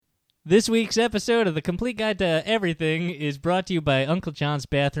This week's episode of The Complete Guide to Everything is brought to you by Uncle John's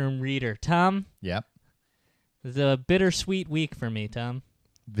Bathroom Reader. Tom? Yep. It's a bittersweet week for me, Tom.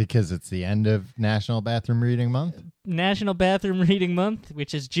 Because it's the end of National Bathroom Reading Month? National Bathroom Reading Month,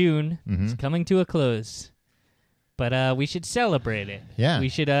 which is June, is coming to a close. But we should celebrate it. Yeah. We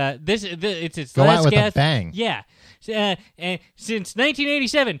should, it's its Go last out with gas- a bang. Yeah. And since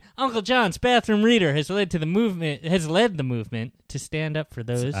 1987, Uncle John's Bathroom Reader has led the movement to stand up for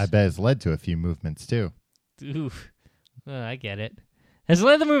those. I bet it's led to a few movements, too. Oof. Well, I get it. Has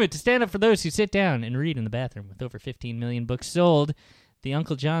led the movement to stand up for those who sit down and read in the bathroom. With over 15 million books sold, the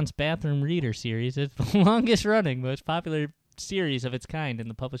Uncle John's Bathroom Reader series is the longest-running, most popular series of its kind in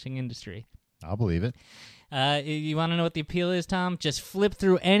the publishing industry. I'll believe it. You want to know what the appeal is, Tom? Just flip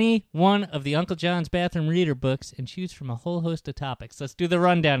through any one of the Uncle John's Bathroom Reader books and choose from a whole host of topics. Let's do the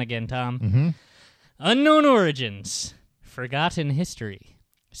rundown again, Tom. Mm-hmm. Unknown origins, forgotten history,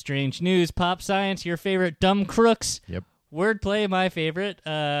 strange news, pop science, your favorite dumb crooks, Yep. wordplay, my favorite,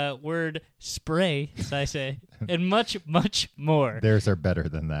 word spray, as I say, and much, much more. Theirs are better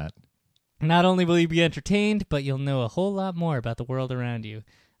than that. Not only will you be entertained, but you'll know a whole lot more about the world around you.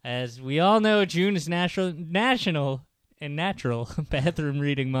 As we all know, June is National and Natural Bathroom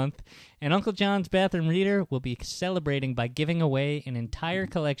Reading Month, and Uncle John's Bathroom Reader will be celebrating by giving away an entire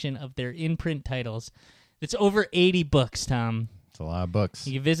collection of their in-print titles. It's over 80 books, Tom. It's a lot of books.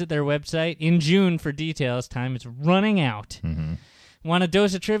 You can visit their website in June for details. Time is running out. Mm-hmm. Want a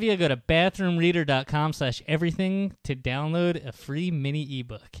dose of trivia? Go to bathroomreader.com/everything to download a free mini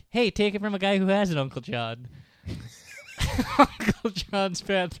ebook. Hey, take it from a guy who has an Uncle John. Uncle John's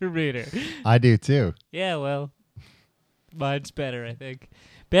Bathroom Reader. I do, too. Yeah, well, mine's better, I think.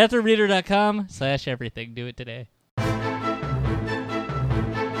 Bathroomreader.com/everything. Do it today.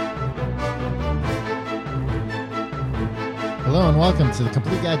 Hello and welcome to The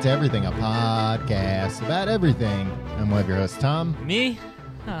Complete Guide to Everything, a podcast about everything. I'm one of your hosts, Tom. Me?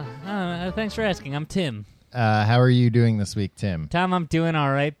 Thanks for asking. I'm Tim. How are you doing this week, Tim? Tom, I'm doing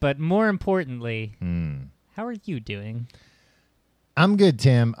all right, but more importantly, Hmm. how are you doing? I'm good,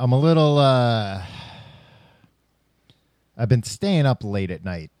 Tim. I'm a little, I've been staying up late at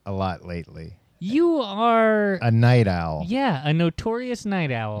night a lot lately. You are... A night owl. Yeah, a notorious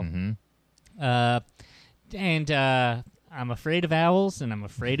night owl. Mm-hmm. And I'm afraid of owls, and I'm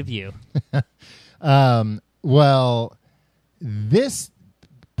afraid of you. Well, this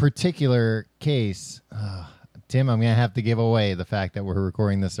particular case, Tim, I'm going to have to give away the fact that we're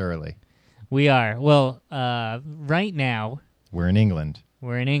recording this early. We are. Well, right now, We're in England.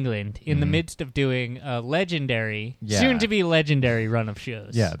 we're in England in the midst of doing a legendary, Yeah. soon-to-be legendary run of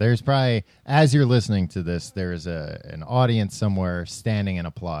shows. Yeah, there's probably, as you're listening to this, there's an audience somewhere standing and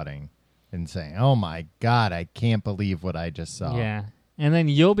applauding and saying, oh my God, I can't believe what I just saw. Yeah. And then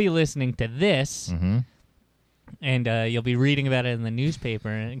you'll be listening to this, Mm-hmm. and you'll be reading about it in the newspaper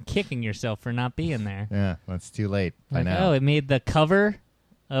and kicking yourself for not being there. Yeah, that's too late by Like, now. oh, it made the cover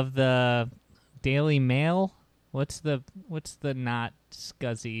of the Daily Mail. What's the not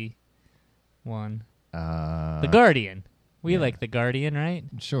scuzzy one? The Guardian. We like the Guardian, right?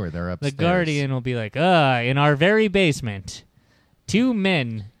 Sure, they're The upstairs. Guardian will be like, in our very basement, 2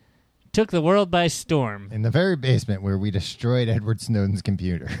 men took the world by storm. In the very basement where we destroyed Edward Snowden's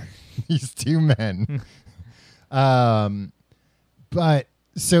computer. These 2 men. But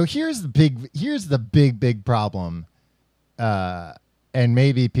so here's the big problem. And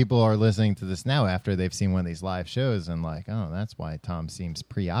maybe people are listening to this now after they've seen one of these live shows and like, oh, that's why Tom seems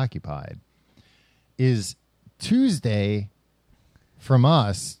preoccupied. Is Tuesday from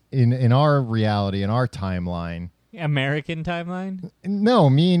us in our reality, in our timeline. American timeline? No,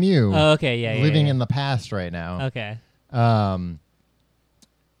 me and you. Oh, okay, yeah. Living yeah. in the past right now. Okay. On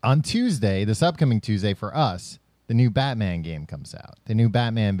Tuesday, this upcoming Tuesday for us, the new Batman game comes out. The new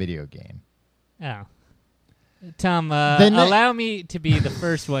Batman video game. Oh. Tom, allow me to be the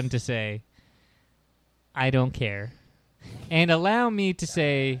first one to say, I don't care. And allow me to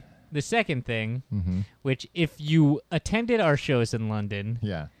say the second thing, which if you attended our shows in London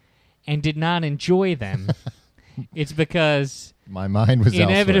Yeah. and did not enjoy them, it's because My mind was elsewhere.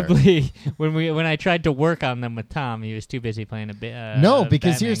 inevitably when I tried to work on them with Tom, he was too busy playing a bit. No,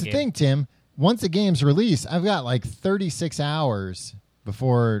 because Batman here's the game. thing, Tim. Once the game's released, I've got like 36 hours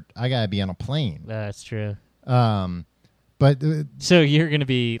before I got to be on a plane. That's true. But So you're going to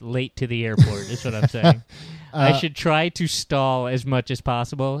be late to the airport, is what I'm saying. I should try to stall as much as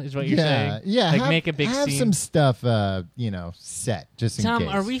possible, is what you're saying? Yeah, Like make a big have scene. some stuff, set just in Tom,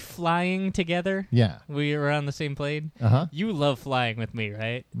 case. are we flying together? Yeah. We were on the same plane? Uh-huh. You love flying with me,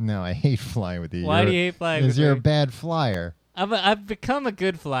 right? No, I hate flying with you. Why do you hate flying with Because you're me? a bad flyer. I've become a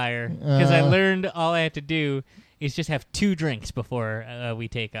good flyer because I learned all I had to do is just have 2 drinks before we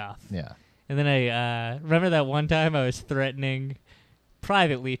take off. Yeah. And then I remember that one time I was threatening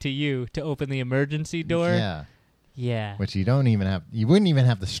privately to you to open the emergency door. Yeah. Yeah. Which you wouldn't even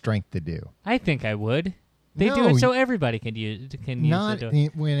have the strength to do. I think I would. They do No, it so everybody can use Not the door.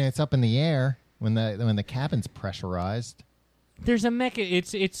 when it's up in the air, when the cabin's pressurized. There's a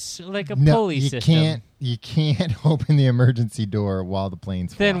it's like a No, pulley you system. You can't open the emergency door while the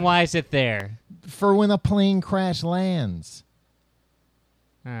plane's flying. Then why is it there? For when a plane crash lands.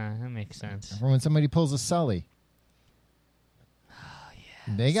 That makes sense. For when somebody pulls a Sully. Oh,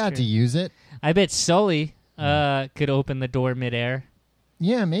 yeah. They got true. to use it. I bet Sully could open the door midair.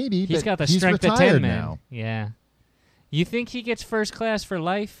 Yeah, maybe. He's but got the he's strength of retired 10 man. now. Yeah. You think he gets first class for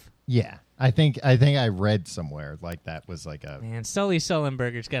life? Yeah. I think I read somewhere like that was like a Man, Sully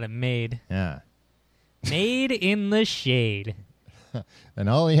Sullenberger's got it made. yeah. Made in the shade. And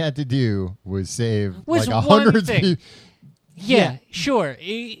all he had to do was save Was like one 100 thing. people. Yeah, sure.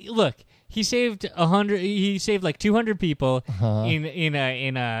 Look, he saved 100. He saved like 200 people in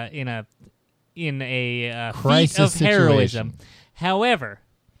a feat Crisis of situation. heroism. However,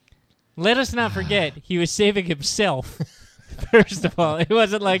 let us not forget he was saving himself. First of all, it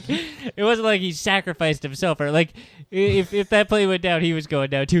wasn't like he sacrificed himself, or like if that plane went down, he was going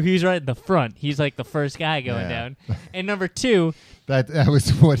down too. He was right in the front. He's like the first guy going down. And number 2, That was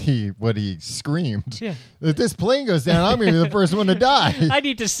what he screamed. Yeah. If this plane goes down, I'm going to be the first one to die. I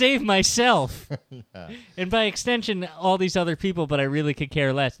need to save myself. And by extension, all these other people, but I really could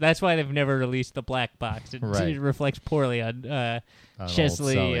care less. That's why they've never released the black box. It Right. reflects poorly on old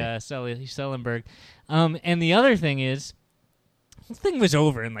Chesley Sully. Sullenberg. And the other thing is, the thing was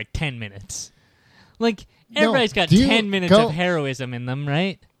over in like 10 minutes. Like, everybody's got 10 minutes of heroism in them,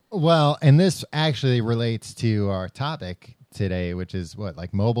 right? Well, and this actually relates to our topic today, which is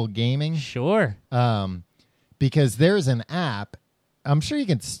like mobile gaming. Sure. Because there's an app. I'm sure you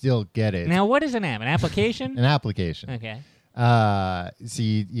can still get it. Now, what is an app? An application? An application. Okay. So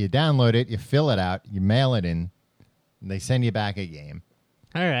you download it, you fill it out, you mail it in, and they send you back a game.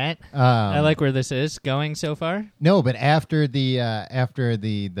 All right. I like where this is going so far. No, but after the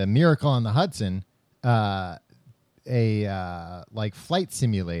Miracle on the Hudson, like flight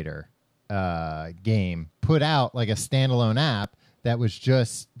simulator game put out like a standalone app that was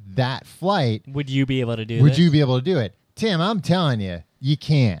just that flight. Would you be able to do Would this? you be able to do it? Tim, I'm telling you, you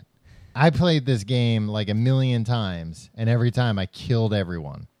can't. I played this game like 1,000,000 times, and every time I killed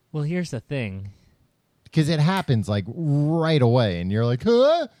everyone. Well, here's the thing. Because it happens like right away, and you're like,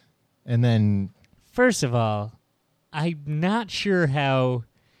 huh? And then... First of all, I'm not sure how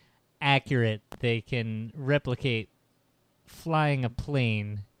accurate they can replicate flying a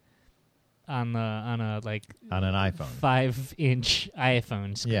plane on an iPhone. 5-inch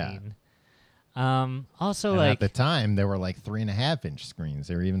iPhone screen. Also, And like at the time, there were like 3.5-inch screens.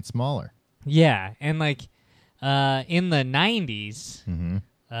 They were even smaller. yeah, and like in the 90s,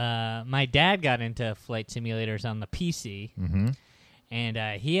 Mm-hmm. my dad got into flight simulators on the PC. Mm-hmm.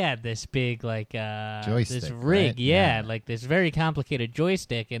 And he had this big, like, joystick, this rig, right? yeah, Yeah. like this very complicated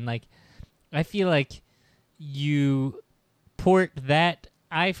joystick. And, like, I feel like you port that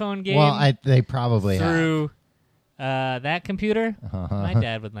iPhone game Well, they probably through that computer. have. My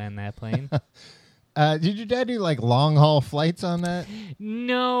dad would land that plane. Did your dad do like long haul flights on that?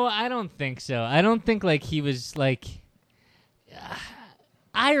 No, I don't think so. I don't think, like, he was, like...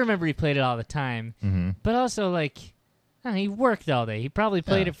 I remember he played it all the time. Mm-hmm. But also, like... he worked all day. He probably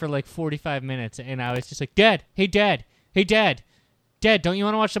played Yeah. it for like 45 minutes, and I was just like, Dad, Dad, don't you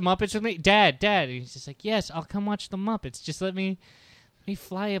want to watch the Muppets with me? Dad. And he's just like, yes, I'll come watch the Muppets. Just let me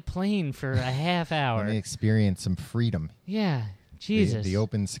fly a plane for a half hour. Let me experience some freedom. Yeah, Jesus. The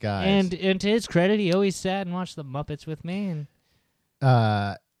open skies. And to his credit, he always sat and watched the Muppets with me. And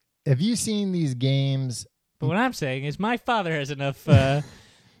have you seen these games? but what I'm saying is, my father has enough.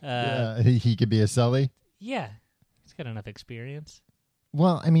 He could be a Sully. Yeah, he's got enough experience.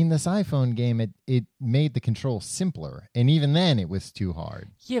 Well, I mean, this iPhone game, it made the control simpler, and even then, it was too hard.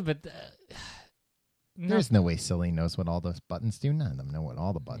 Yeah, but There's no way Sully knows what all those buttons do. None of them know what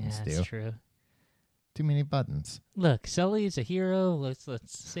all the buttons yeah, do. that's true. Too many buttons. Look, Sully is a hero. Let's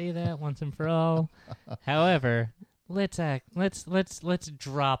say that once and for all. However, let's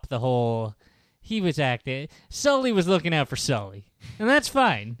drop the whole. He was acting. Sully was looking out for Sully, and that's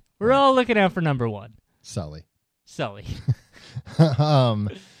fine. We're all looking out for number one, Sully. Sully.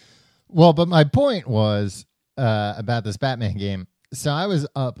 Well, but my point was about this Batman game. So I was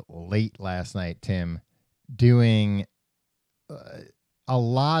up late last night, Tim, doing a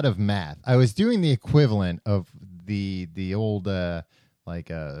lot of math. I was doing the equivalent of the old like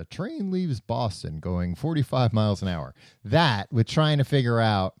a train leaves Boston going 45 miles an hour. That with trying to figure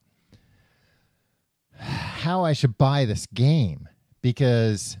out how I should buy this game,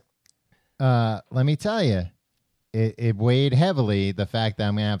 because let me tell you, it weighed heavily, the fact that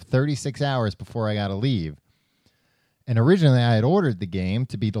I'm going to have 36 hours before I got to leave. And originally I had ordered the game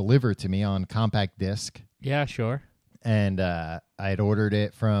to be delivered to me on compact disc. Yeah, sure. And I had ordered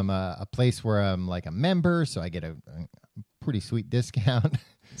it from a place where I'm like a member, so I get a pretty sweet discount.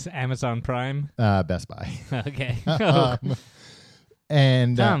 It's Amazon Prime. Best Buy. Okay.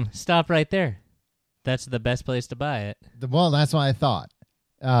 And Tom, stop right there. That's the best place to buy it. Well, that's what I thought.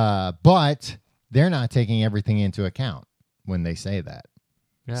 But they're not taking everything into account when they say that.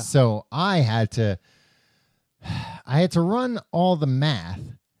 Yeah. So I had to run all the math,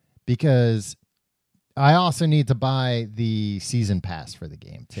 because I also need to buy the season pass for the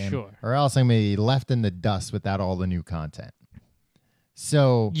game, Tim. Sure. Or else I'm going to be left in the dust without all the new content.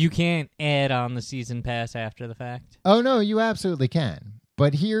 So You can't add on the season pass after the fact. Oh, no, you absolutely can.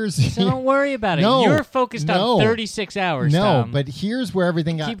 But here's... So don't worry about it. No, You're focused on 36 hours, No, Tom. but here's where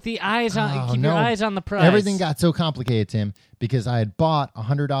everything got... Keep your eyes on the prize. Everything got so complicated, Tim, because I had bought a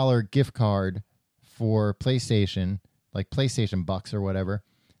 $100 gift card for PlayStation, like PlayStation bucks or whatever.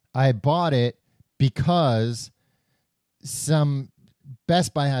 I had bought it because some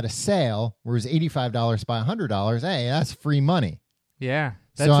Best Buy had a sale where it was $85 by $100. Hey, that's free money. Yeah.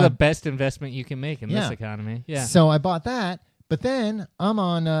 That's the best investment you can make in this economy. Yeah. So I bought that, but then I'm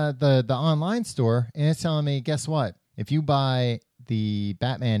on the online store, and it's telling me, guess what? If you buy the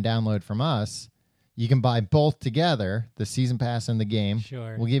Batman download from us, you can buy both together, the season pass and the game.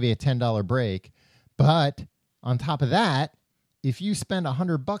 Sure. We'll give you a $10 break. But on top of that, if you spend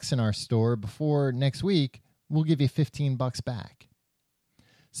 $100 in our store before next week, we'll give you $15 back.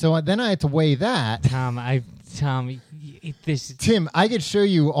 So then I had to weigh that. Tim, I could show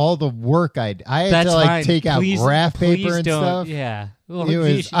you all the work I had That's to fine. take out graph paper and don't. stuff. Yeah. Well,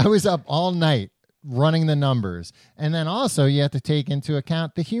 I was up all night running the numbers. And then also you have to take into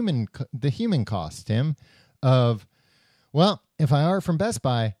account the human cost, Tim, of, well, if I order from Best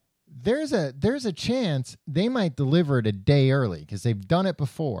Buy, there's a chance they might deliver it a day early because they've done it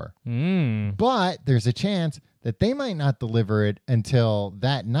before. But there's a chance that they might not deliver it until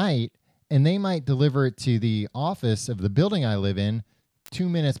that night, and they might deliver it to the office of the building I live in 2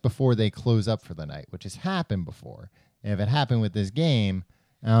 minutes before they close up for the night, which has happened before. And if it happened with this game,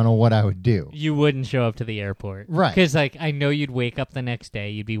 I don't know what I would do. You wouldn't show up to the airport. Right. Because, I know you'd wake up the next day.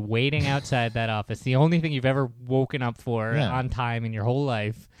 You'd be waiting outside that office. The only thing you've ever woken up for on time in your whole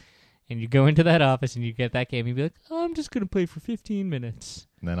life. And you go into that office and you get that game. You'd be like, oh, I'm just going to play for 15 minutes.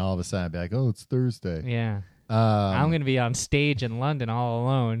 And then all of a sudden I'd be like, oh, it's Thursday. Yeah. I'm going to be on stage in London all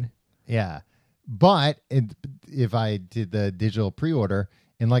alone. Yeah. But if I did the digital pre-order,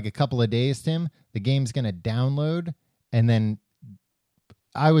 in like a couple of days, Tim, the game's going to download. And then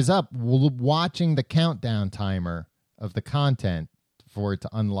I was up watching the countdown timer of the content for it to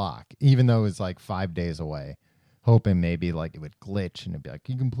unlock, even though it was like 5 days away, hoping maybe like it would glitch and it'd be like,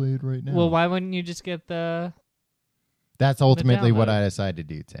 you can play it right now. Well, why wouldn't you just get the... That's ultimately what I decided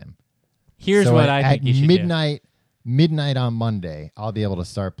to do, Tim. Here's what I think you should do. Midnight on Monday, I'll be able to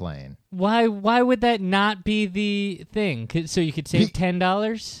start playing. Why would that not be the thing? So you could save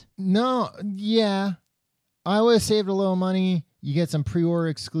 $10? No, yeah. I would have saved a little money. You get some pre-order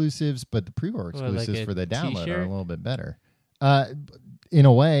exclusives, but the pre-order exclusives for the download are a little bit better. In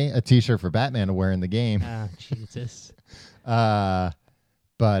a way, a T-shirt for Batman to wear in the game. Oh, Jesus. Yeah.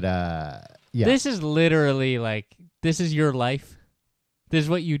 This is literally like, this is your life. This is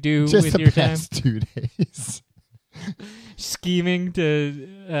what you do just with the your time. past 2 days. Scheming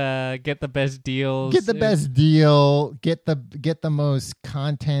to get the best deals. Get the best deal. Get the most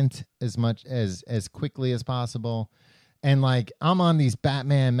content as much as quickly as possible. And like I'm on these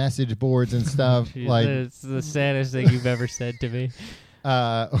Batman message boards and stuff. Like it's the saddest thing you've ever said to me.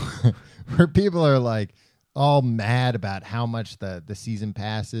 Where people are like all mad about how much the season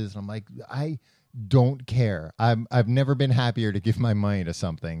passes. And I'm like, I don't care. I've never been happier to give my money to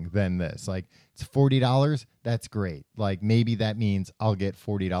something than this. Like it's $40. That's great. Like maybe that means I'll get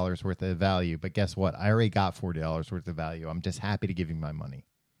 $40 worth of value. But guess what? I already got $40 worth of value. I'm just happy to give you my money.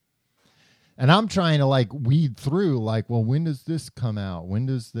 And I'm trying to like weed through like, well, when does this come out? When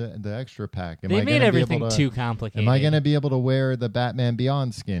does the extra pack? They made everything too complicated. Am I going to be able to wear the Batman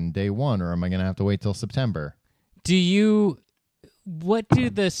Beyond skin day one, or am I going to have to wait till September? What do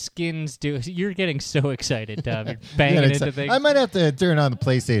the skins do? You're getting so excited, Tom. You're banging into things. I might have to turn on the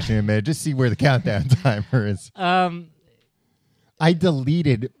PlayStation in a minute, just see where the countdown timer is. I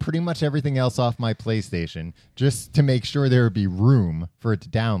deleted pretty much everything else off my PlayStation just to make sure there would be room for it to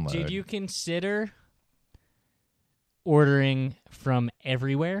download. Did you consider ordering from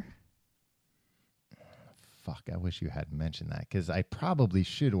everywhere? Fuck, I wish you hadn't mentioned that because I probably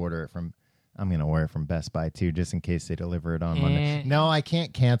should order it from. I'm going to order it from Best Buy too, just in case they deliver it on Monday. No, I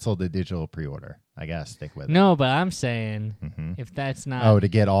can't cancel the digital pre-order. I got to stick with it. No, but I'm saying if that's not... Oh, to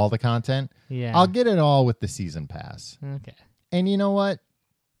get all the content? Yeah. I'll get it all with the season pass. Okay. And you know what?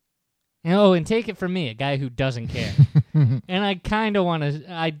 Oh, and take it from me, a guy who doesn't care. And I kind of want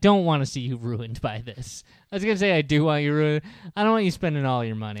to... I don't want to see you ruined by this. I was going to say I do want you ruined. I don't want you spending all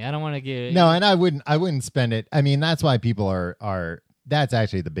your money. I don't want to give... No, and I wouldn't spend it. I mean, that's why people are that's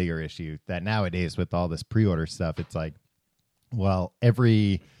actually the bigger issue, that nowadays with all this pre-order stuff, it's like, well,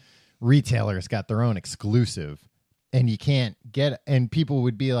 every retailer's got their own exclusive, and you can't get, and people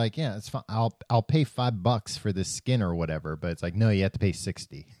would be like, yeah, it's fine. I'll pay $5 for this skin or whatever, but it's like, no, you have to pay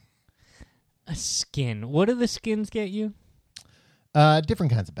 $60. A skin. What do the skins get you?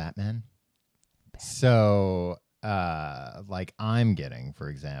 Different kinds of Batman. So, like I'm getting, for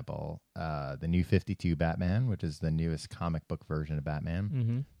example, the new 52 Batman, which is the newest comic book version of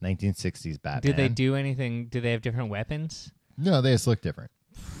Batman. 1960s Batman. Do they do anything? Do they have different weapons? No, they just look different.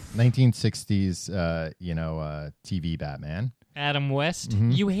 1960s, TV Batman. Adam West?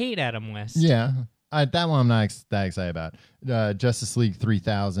 You hate Adam West. Yeah. That one I'm not that excited about. Justice League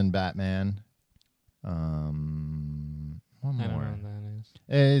 3000 Batman. One more. I don't know what that is.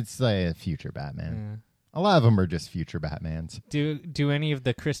 It's like a future Batman. A lot of them are just future Batmans. Do any of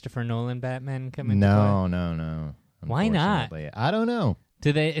the Christopher Nolan Batman come into play? No. Why not? I don't know.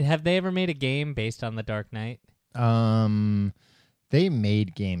 Have they ever made a game based on The Dark Knight? They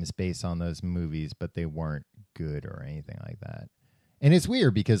made games based on those movies, but they weren't good or anything like that. And it's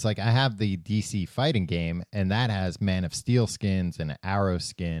weird because like I have the DC fighting game, and that has Man of Steel skins and Arrow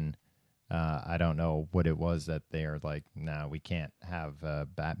skin. I don't know what it was that they're like, no, we can't have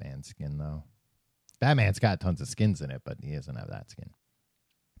Batman skin though. Batman's got tons of skins in it, but he doesn't have that skin.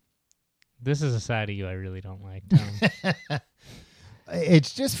 This is a side of you I really don't like, Tom.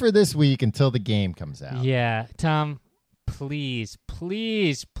 It's just for this week until the game comes out. Yeah, Tom, please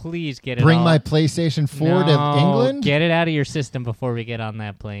get it. Bring my PlayStation 4 to England? Get it out of your system before we get on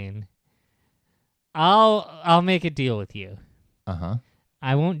that plane. I'll make a deal with you. Uh-huh.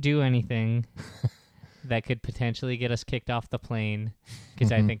 I won't do anything that could potentially get us kicked off the plane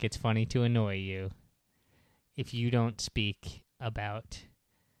because I think it's funny to annoy you if you don't speak about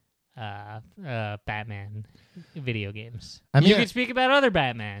Batman video games. I mean, you can speak about other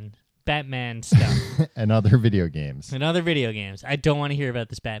Batman stuff. And other video games. I don't want to hear about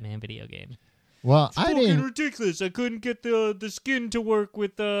this Batman video game. Well, it's fucking ridiculous. I couldn't get the skin to work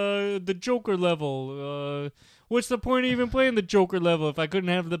with the Joker level. What's the point of even playing the Joker level if I couldn't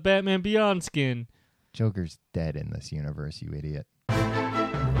have the Batman Beyond skin? Joker's dead in this universe, you idiot.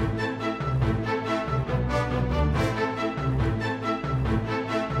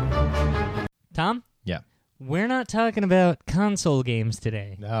 Tom? Yeah. We're not talking about console games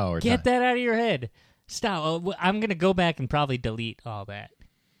today. No, Get that out of your head. Stop. I'm going to go back and probably delete all that.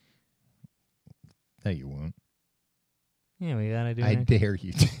 No, you won't. Yeah, we got to do it. I dare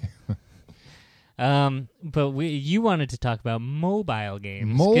you to. But you wanted to talk about mobile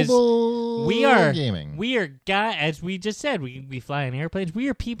games. Mobile gaming. We are as we just said, we fly in airplanes. We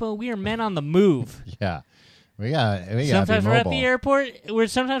are people. We are men on the move. Yeah. We got sometimes we're at the airport.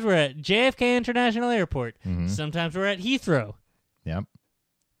 Sometimes we're at JFK International Airport. Mm-hmm. Sometimes we're at Heathrow. Yep.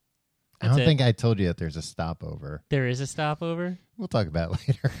 I don't think I told you that there's a stopover. There is a stopover? We'll talk about it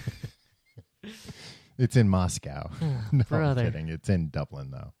later. It's in Moscow. No, brother. I'm kidding. It's in Dublin,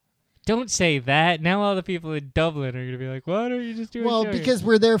 though. Don't say that. Now all the people in Dublin are going to be like, why don't you just do a show? Well, because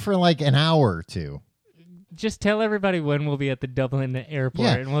we're there for like an hour or two. Just tell everybody when we'll be at the Dublin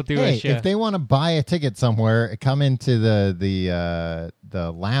airport, and we'll do a show. If they want to buy a ticket somewhere, come into the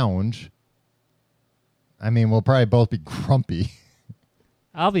lounge. I mean, we'll probably both be grumpy.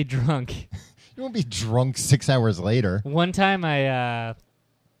 I'll be drunk. You won't be drunk 6 hours later. One time I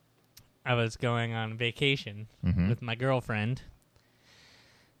was going on vacation with my girlfriend.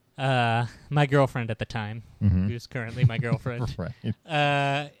 My girlfriend at the time, who's currently my girlfriend. Right.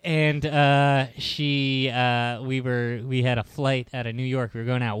 We had a flight out of New York. We were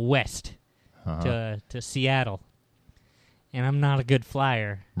going out west to Seattle. And I'm not a good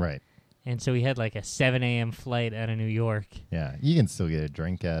flyer. Right. And so we had like a 7 a.m. flight out of New York. Yeah, you can still get a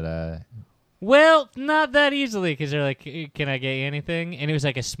drink at... Well, not that easily, because they're like, can I get you anything? And it was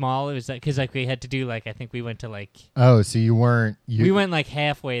like a small, it was like, because like we had to do like, I think we went to like... Oh, so you weren't... We went like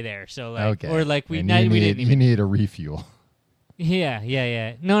halfway there, so like... Okay. Or like you didn't even... You needed a refuel.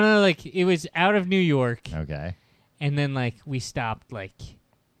 Yeah. No, like it was out of New York, Okay. and then like we stopped like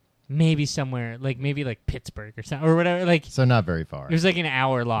maybe somewhere, like maybe like Pittsburgh or something or whatever. Like So not very far. it was like an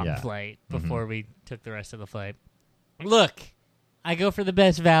hour-long Yeah. flight before we took the rest of the flight. Look, I go for the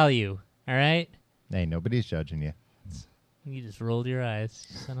best value. All right. Hey, nobody's judging you. You just rolled your eyes,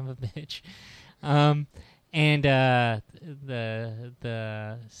 you son of a bitch. And the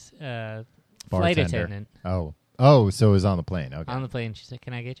flight Bartender. attendant Oh, so it was on the plane. Okay. on the plane, she's like,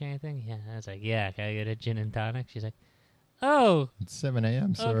 "Can I get you anything?" Yeah, I was like, "Yeah, can I get a gin and tonic?" She's like, "Oh, It's 7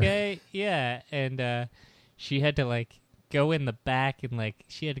 a.m., sir. okay, yeah." And she had to like go in the back and like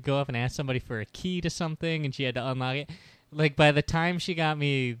she had to go up and ask somebody for a key to something, and she had to unlock it. Like by the time she got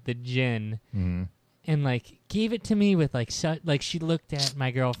me the gin. Mm-hmm. And like gave it to me with like like she looked at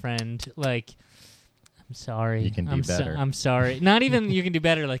my girlfriend like, I'm sorry, You can do better. I'm sorry. Not even you can do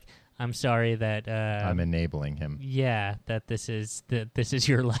better. Like I'm sorry that I'm enabling him. yeah, that this is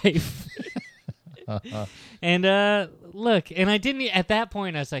your life. And look, and I didn't at that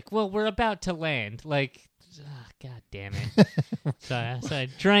point. I was like, well, we're about to land. Like, god damn it. so I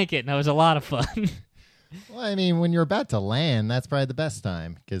drank it, and that was a lot of fun. Well, I mean, when you're about to land, that's probably the best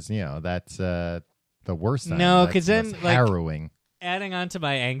time because, that's the worst time. No, That's 'cause then, most like- harrowing. Adding on to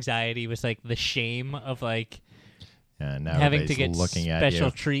my anxiety was like the shame of like Yeah, now having to everybody's get looking at special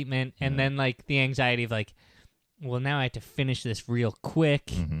you. treatment, and Yeah. then like the anxiety of like, well, now I have to finish this real quick,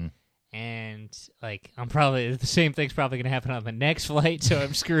 Mm-hmm. and like I'm probably the same thing's probably going to happen on the next flight, so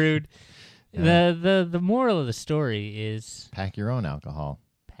I'm screwed. Yeah. The moral of the story is Pack your own alcohol.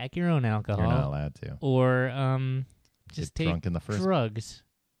 pack your own You're not alcohol, allowed to. or just Get take drunk in the first. drugs,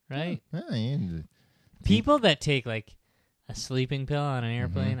 right? Yeah, you- People that take like a sleeping pill on an Mm-hmm.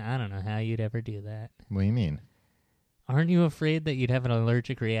 airplane, I don't know how you'd ever do that. what do you mean? Aren't you afraid that you'd have an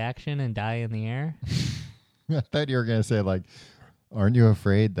allergic reaction and die in the air? I thought you were going to say, like, aren't you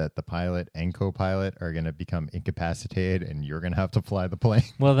afraid that the pilot and co-pilot are going to become incapacitated and you're going to have to fly the plane?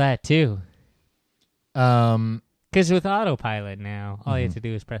 Well, that too. Um, Because with autopilot now, all you have to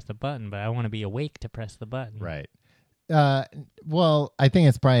do is press the button, but I want to be awake to press the button. right. Well, I think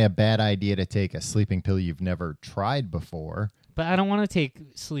it's probably a bad idea to take a sleeping pill you've never tried before. But I don't want to take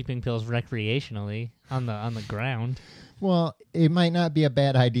sleeping pills recreationally on the ground. Well, it might not be a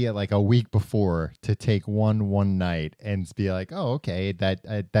bad idea like a week before to take one night and be like, oh, okay, that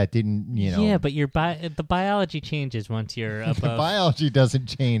didn't, Yeah, but the biology changes once you're above. the biology doesn't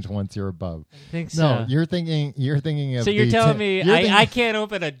change once you're above. I think so. No, you're thinking of So you're the telling me you're thinking- I can't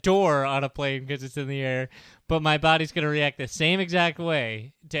open a door on a plane because it's in the air, but my body's going to react the same exact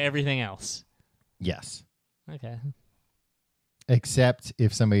way to everything else. Yes. Okay. Except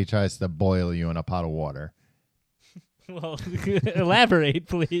if somebody tries to boil you in a pot of water. Well, elaborate,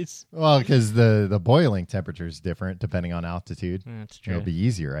 please. Well, because the boiling temperature is different depending on altitude. That's true. It'll be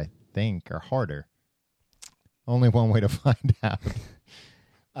easier, I think, or harder. Only one way to find out.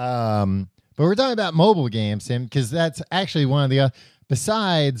 But we're talking about mobile games, Tim, because that's actually one of the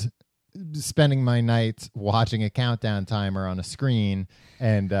besides spending my nights watching a countdown timer on a screen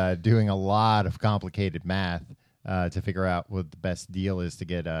and doing a lot of complicated math to figure out what the best deal is to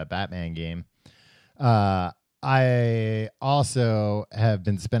get a Batman game. I also have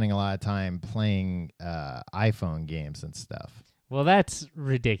been spending a lot of time playing iPhone games and stuff. Well, that's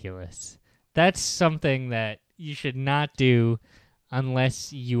ridiculous. That's something that you should not do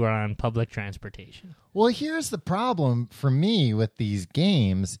unless you are on public transportation. Well, here's the problem for me with these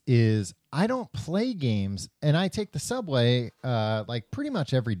games is I don't play games, and I take the subway like pretty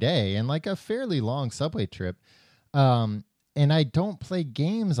much every day, and like a fairly long subway trip. And I don't play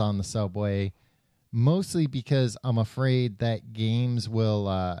games on the subway, mostly because I'm afraid that games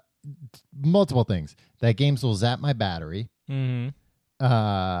will multiple things. That games will zap my battery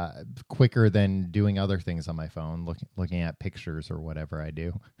quicker than doing other things on my phone, looking at pictures or whatever I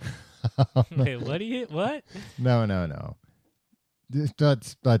do. Wait, what? No.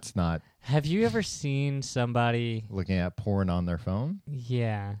 That's not Have you ever seen somebody? looking at porn on their phone.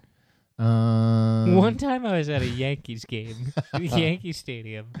 Yeah. One time I was at a Yankees game, Yankee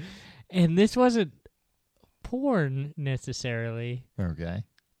Stadium, and this wasn't porn necessarily, Okay.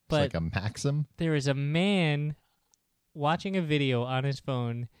 but It's like a Maxim. there was a man watching a video on his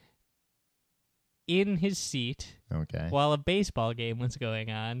phone in his seat Okay. while a baseball game was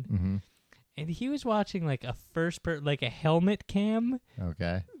going on, Mm-hmm. and he was watching like like a helmet cam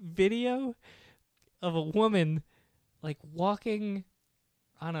Okay. video of a woman like walking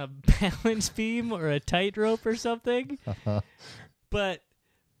on a balance beam or a tightrope or something, but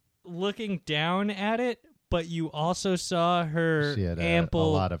looking down at it, but you also saw her She had a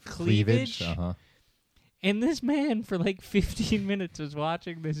ample lot of cleavage. Uh-huh. And this man, for like 15 minutes, was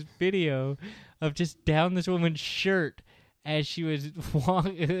watching this video of just down this woman's shirt as she was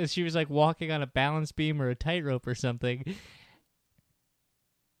like walking on a balance beam or a tightrope or something.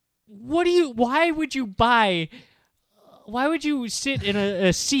 Why would you sit in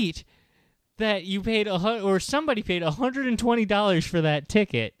a seat that you paid or somebody paid $120 for that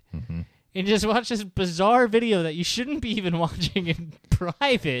ticket and just watch this bizarre video that you shouldn't be even watching in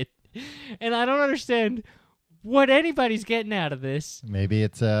private? And I don't understand what anybody's getting out of this. Maybe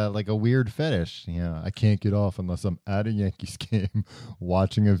it's like a weird fetish. I can't get off unless I'm at a Yankees game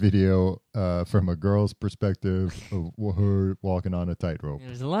watching a video from a girl's perspective of her walking on a tightrope.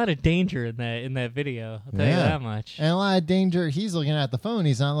 There's a lot of danger in that video. I'll tell you that much. And a lot of danger. He's looking at the phone.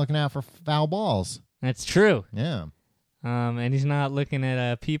 He's not looking out for foul balls. That's true. Yeah. And he's not looking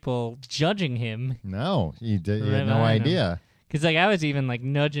at people judging him. No, he had no idea. Because I was even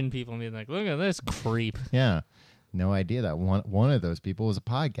nudging people and being like, look at this creep. Yeah. No idea that one of those people was a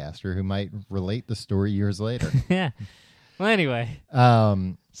podcaster who might relate the story years later. Yeah. Well, anyway.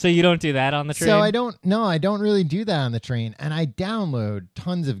 So you don't do that on the train? So I don't really do that on the train. And I download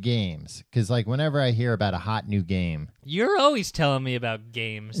tons of games because whenever I hear about a hot new game. You're always telling me about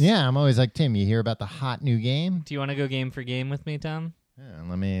games. Yeah, I'm always like, Tim, you hear about the hot new game? Do you want to go game for game with me, Tom? Yeah,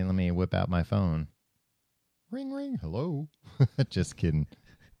 let me whip out my phone. Ring, ring. Hello. Just kidding.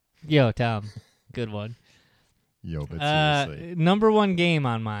 Yo, Tom. Good one. Yo, but seriously. Number one game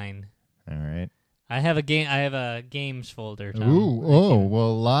on mine. All right. I have a games folder, Tom. Ooh,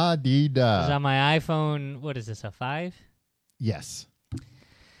 well, la-dee-da. It's on my iPhone. What is this, a 5? Yes.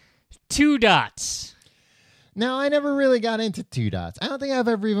 2 Dots. Now, I never really got into 2 Dots. I don't think I've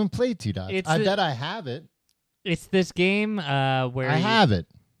ever even played 2 Dots. I bet I have it. It's this game where I have it.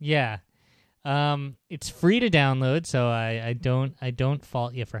 Yeah. It's free to download, so I don't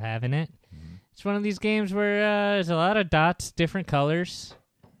fault you for having it. Mm-hmm. It's one of these games where there's a lot of dots, different colors,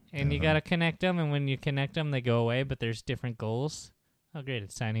 and you got to connect them, and when you connect them, they go away, but there's different goals. Oh, great.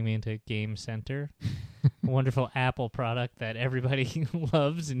 It's signing me into Game Center, a wonderful Apple product that everybody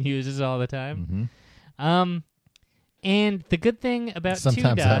loves and uses all the time. Mm-hmm. And the good thing about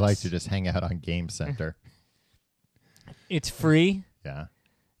Sometimes 2 Dots, I like to just hang out on Game Center. It's free. Yeah.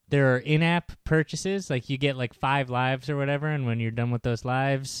 There are in-app purchases, you get 5 lives or whatever, and when you're done with those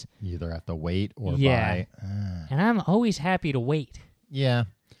lives, you either have to wait or buy. And I'm always happy to wait. Yeah.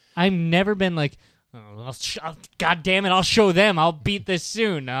 I've never been God damn it, I'll show them. I'll beat this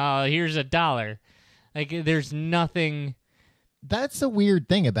soon. Oh, here's $1. There's nothing. That's the weird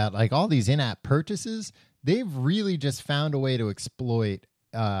thing about all these in-app purchases. They've really just found a way to exploit,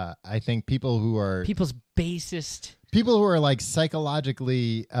 I think, people's basest. People who are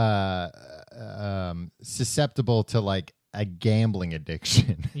psychologically susceptible to a gambling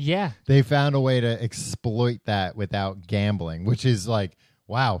addiction. Yeah. They found a way to exploit that without gambling, which is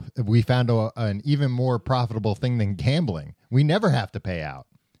wow, we found an even more profitable thing than gambling. We never have to pay out.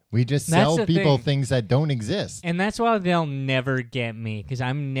 We just sell people things that don't exist. And that's why they'll never get me, because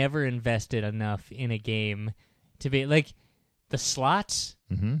I'm never invested enough in a game to be the slots.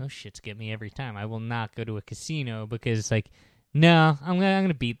 Mm-hmm. Those shits get me every time. I will not go to a casino because no, I'm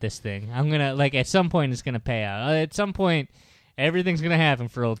gonna beat this thing. I'm gonna at some point it's gonna pay out. At some point, everything's gonna happen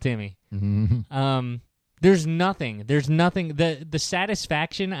for old Timmy. Mm-hmm. There's nothing. The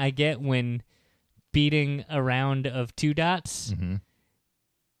satisfaction I get when beating a round of 2 Dots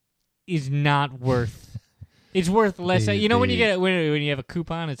is not worth. It's worth less. When you have a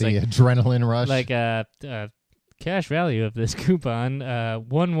coupon, it's the adrenaline rush, cash value of this coupon,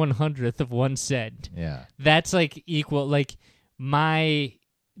 1/100th of 1 cent. Yeah, that's equal. My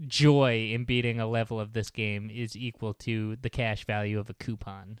joy in beating a level of this game is equal to the cash value of a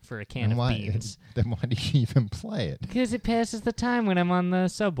coupon for a can of beans. Then why do you even play it? Because it passes the time when I'm on the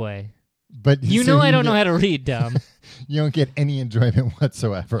subway. But I don't know how to read, dumb. You don't get any enjoyment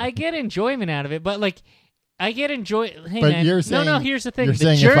whatsoever. I get enjoyment out of it, but I get Hey, but man. You're saying, no. Here's the thing. You're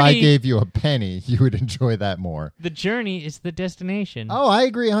saying if I gave you a penny, you would enjoy that more. The journey is the destination. Oh, I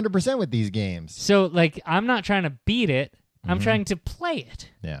agree 100% with these games. So, I'm not trying to beat it. I'm trying to play it.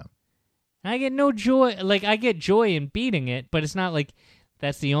 Yeah. I get no joy. I get joy in beating it, but it's not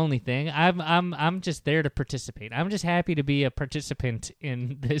that's the only thing. I'm just there to participate. I'm just happy to be a participant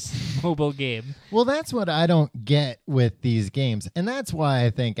in this mobile game. Well, that's what I don't get with these games, and that's why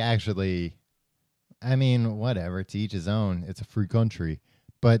I think actually. I mean, whatever, to each his own. It's a free country.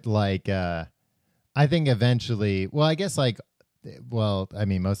 But, I think eventually, mostly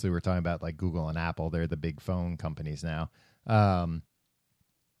we're talking about, Google and Apple. They're the big phone companies now.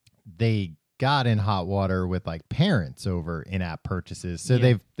 They got in hot water with like parents over in-app purchases. So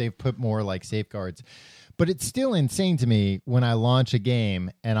Yeah. they've put more like safeguards. But it's still insane to me when I launch a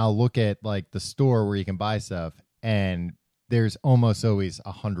game and I'll look at like the store where you can buy stuff and there's almost always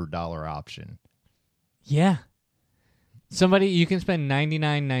 $100 option. Yeah. You can spend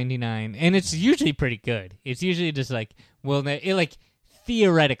 $99.99, and it's usually pretty good. It's usually just like,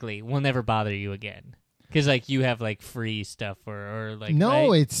 theoretically will never bother you again. Because like you have like free stuff or like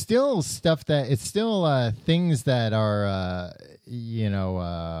no, right? it's still stuff it's still things that are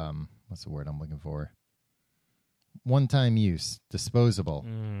what's the word I'm looking for? One-time use, disposable,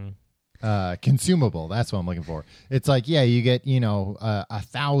 consumable. That's what I'm looking for. It's like, yeah, you get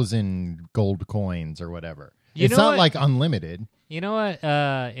 1,000 gold coins or whatever. It's not like unlimited. You know what?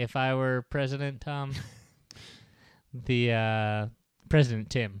 If I were President Tom, the President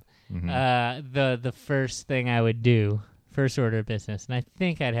Tim, the first thing I would do, first order of business, and I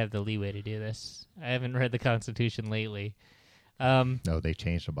think I'd have the leeway to do this. I haven't read the Constitution lately. No, they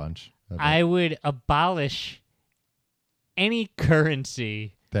changed a bunch. I would abolish any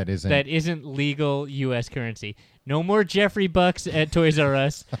currency that isn't legal U.S. currency. No more Jeffrey Bucks at Toys R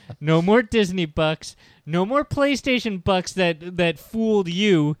Us. No more Disney Bucks. No more PlayStation Bucks that fooled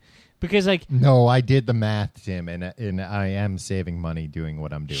you. Because like no, I did the math, Tim, and I am saving money doing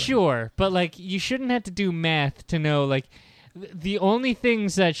what I'm doing. Sure, but like you shouldn't have to do math to know like the only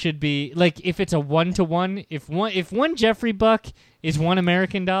things that should be like if it's a 1-to-1, if one Jeffrey Buck is $1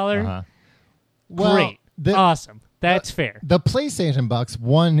 American dollar, great, awesome. That's fair. The PlayStation Bucks,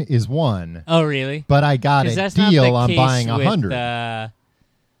 one is one. Oh, really? But I got a deal on buying 100.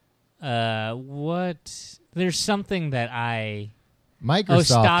 What? There's something that Microsoft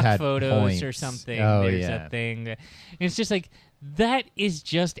stock had photos points. or something. Oh, There's yeah. a thing. And it's just like that is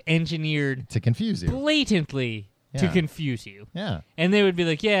just engineered to confuse you, blatantly to confuse you. Yeah. And they would be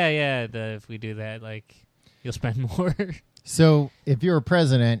like, if we do that, like you'll spend more. So if you're a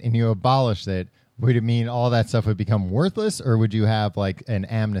president and you abolish it, would it mean all that stuff would become worthless, or would you have like an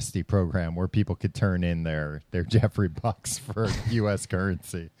amnesty program where people could turn in their Jeffrey Bucks for U.S.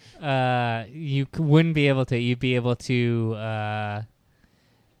 currency? You wouldn't be able to. You'd be able to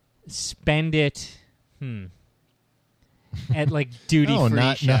spend it at like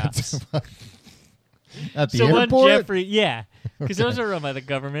duty-free shops. At the so airport? one Jeffrey, yeah, because those are run by the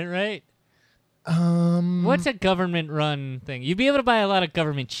government, right? What's a government-run thing? You'd be able to buy a lot of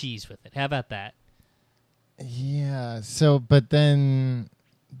government cheese with it. How about that? Yeah. So, but then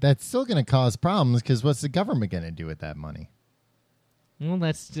that's still going to cause problems because what's the government going to do with that money? Well,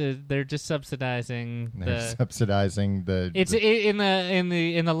 that's they're just subsidizing. Subsidizing the. It's in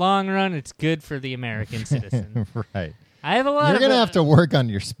the long run. It's good for the American citizen. Right. I have a lot. You're going to have to work on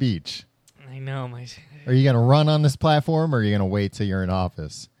your speech. I know my. Are you going to run on this platform, or are you going to wait till you're in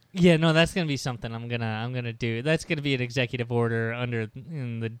office? Yeah, no, that's gonna be something I'm gonna do. That's gonna be an executive order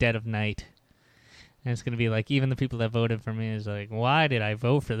in the dead of night. And it's going to be like, even the people that voted for me is like, why did I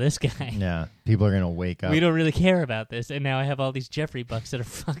vote for this guy? Yeah, people are going to wake up. We don't really care about this. And now I have all these Jeffrey Bucks that are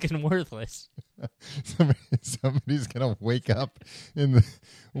fucking worthless. Somebody's going to wake up in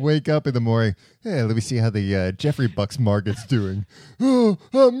the morning. Hey, let me see how the Jeffrey Bucks market's doing. Oh,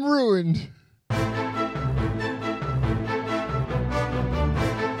 I'm ruined.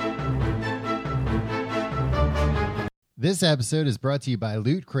 This episode is brought to you by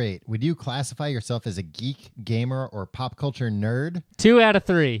Loot Crate. Would you classify yourself as a geek, gamer, or pop culture nerd? 2 out of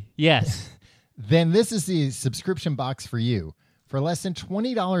 3, yes. Then this is the subscription box for you. For less than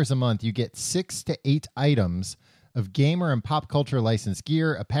 $20 a month, you get 6 to 8 items of gamer and pop culture licensed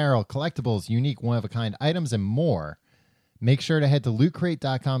gear, apparel, collectibles, unique one-of-a-kind items, and more. Make sure to head to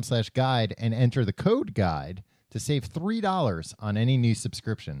lootcrate.com/guide and enter the code GUIDE to save $3 on any new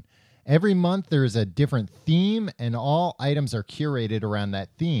subscription. Every month, there is a different theme, and all items are curated around that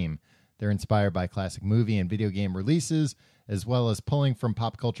theme. They're inspired by classic movie and video game releases, as well as pulling from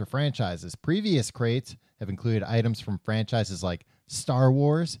pop culture franchises. Previous crates have included items from franchises like Star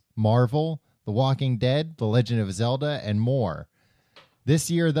Wars, Marvel, The Walking Dead, The Legend of Zelda, and more. This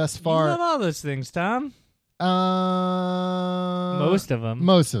year thus far... You love all those things, Tom. Most of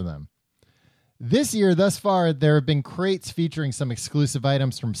them. This year, thus far, there have been crates featuring some exclusive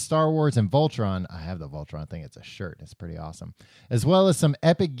items from Star Wars and Voltron. I have the Voltron thing. It's a shirt. It's pretty awesome. As well as some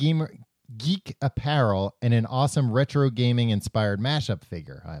epic geek apparel and an awesome retro gaming-inspired mashup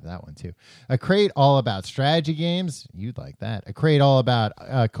figure. I have that one, too. A crate all about strategy games. You'd like that. A crate all about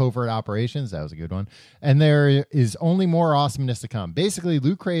covert operations. That was a good one. And there is only more awesomeness to come. Basically,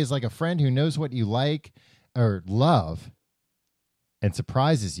 Loot Crate is like a friend who knows what you like or love and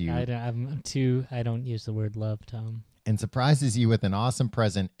surprises you. I don't use the word love, Tom. and surprises you with an awesome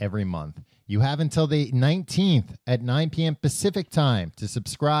present every month. You have until the 19th at 9 p.m. Pacific time to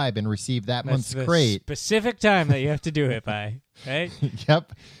subscribe and receive that month's the crate. specific time that you have to do it by, right?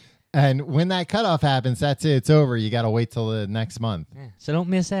 Yep. And when that cutoff happens, that's it. It's over. You got to wait till the next month. Yeah, so don't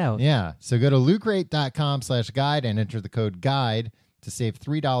miss out. Yeah. So go to lootcrate.com/guide and enter the code GUIDE to save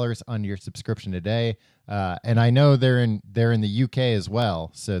 $3 on your subscription today. And I know they're in the UK as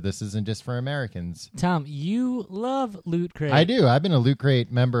well, so this isn't just for Americans. Tom, you love Loot Crate. I do. I've been a Loot Crate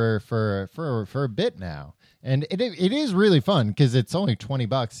member for a bit now, and it is really fun because it's only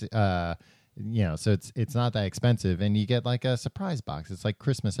 $20. So it's not that expensive, and you get like a surprise box. It's like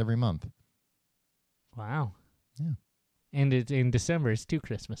Christmas every month. Wow. Yeah. And in December, it's 2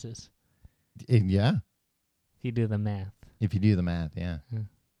 Christmases. Yeah. If you do the math. If you do the math, yeah.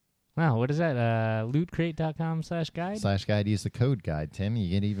 Wow, what is that? Lootcrate.com/guide? /guide. Use the code GUIDE, Tim. You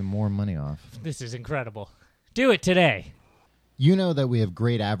get even more money off. This is incredible. Do it today. You know that we have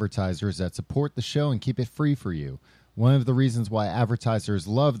great advertisers that support the show and keep it free for you. One of the reasons why advertisers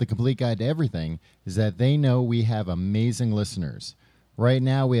love the Complete Guide to Everything is that they know we have amazing listeners. Right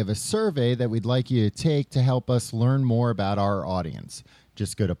now, we have a survey that we'd like you to take to help us learn more about our audience.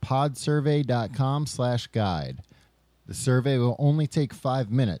 Just go to podsurvey.com/guide. The survey will only take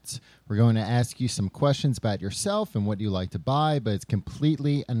 5 minutes. We're going to ask you some questions about yourself and what you like to buy, but it's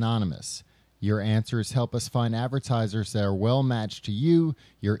completely anonymous. Your answers help us find advertisers that are well matched to you,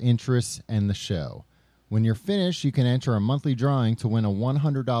 your interests, and the show. When you're finished, you can enter a monthly drawing to win a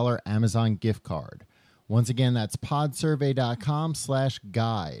 $100 Amazon gift card. Once again, that's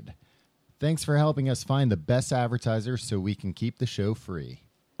podsurvey.com/guide. Thanks for helping us find the best advertisers so we can keep the show free.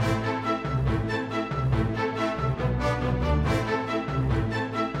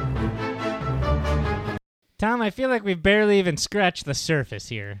 Tom, I feel like we've barely even scratched the surface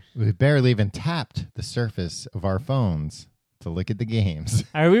here. We've barely even tapped the surface of our phones to look at the games.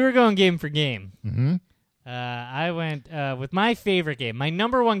 All right, we were going game for game. Mm-hmm. I went with my favorite game. My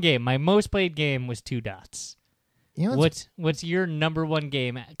number one game, my most played game was Two Dots. You know, What's your number one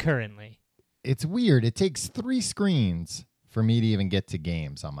game currently? It's weird. It takes 3 screens for me to even get to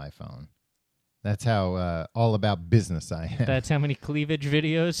games on my phone. That's how all about business I am. That's how many cleavage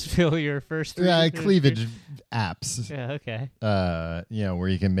videos fill your first 3? Yeah, cleavage apps. Yeah, okay. Where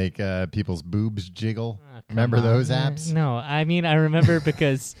you can make people's boobs jiggle. Oh, Remember on. those apps? No, I mean, I remember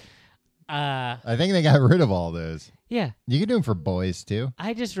because... I think they got rid of all those. Yeah. You can do them for boys, too.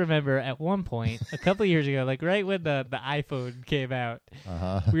 I just remember at one point, a couple of years ago, like right when the iPhone came out,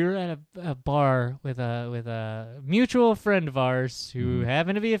 we were at a bar with a mutual friend of ours who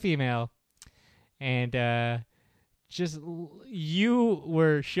happened to be a female, and just you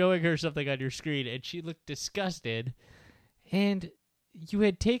were showing her something on your screen, and she looked disgusted, and you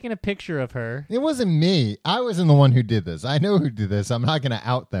had taken a picture of her. It wasn't me. I wasn't the one who did this. I know who did this. I'm not going to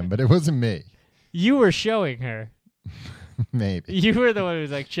out them, but it wasn't me. You were showing her. Maybe. You were the one who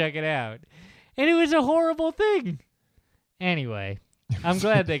was like, check it out. And it was a horrible thing. Anyway, I'm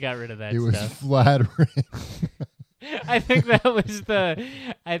glad they got rid of that It stuff. was flattering. I think that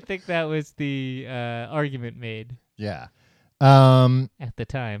was the argument made. Yeah. At the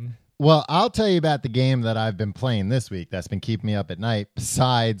time. Well, I'll tell you about the game that I've been playing this week that's been keeping me up at night,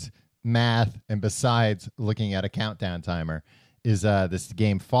 besides math and besides looking at a countdown timer, is this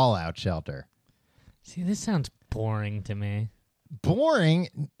game Fallout Shelter. See, this sounds boring to me.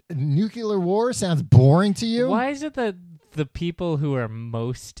 Boring? Nuclear war sounds boring to you? Why is it that the people who are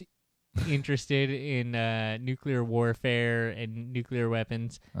most interested in nuclear warfare and nuclear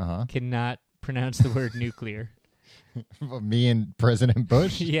weapons cannot pronounce the word nuclear? Me and President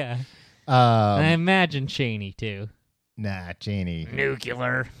Bush? Yeah. And I imagine Cheney, too. Nah, Cheney.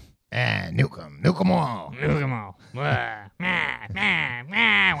 Nuclear. Nuke 'em. Nuke 'em all. Nuke 'em all.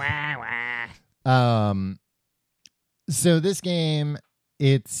 So this game,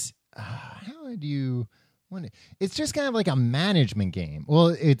 it's how would you want it? It's just kind of like a management game. Well,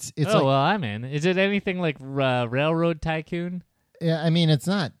 it's well, I'm in. Is it anything like Railroad Tycoon? Yeah, I mean, it's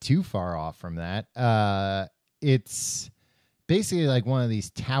not too far off from that. It's basically like one of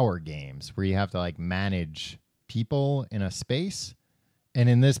these tower games where you have to like manage people in a space. And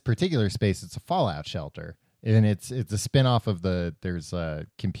in this particular space, it's a Fallout Shelter. And it's a spin-off of there's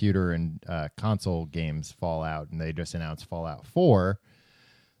computer and console games Fallout, and they just announced Fallout 4.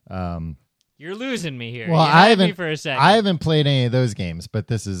 You're losing me here. Well, I haven't played any of those games, but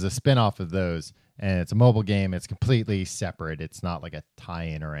this is a spin-off of those, and it's a mobile game. It's completely separate. It's not like a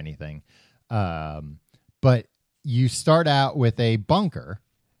tie-in or anything. But you start out with a bunker,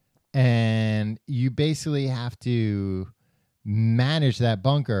 and you basically have to manage that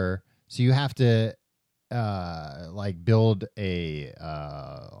bunker. So you have to like build a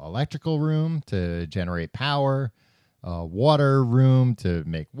electrical room to generate power, a water room to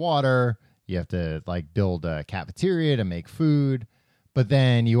make water. You have to like build a cafeteria to make food. But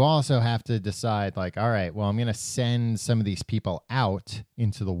then you also have to decide, like, all right, well, I'm going to send some of these people out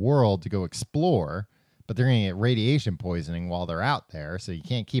into the world to go explore, but they're going to get radiation poisoning while they're out there, so you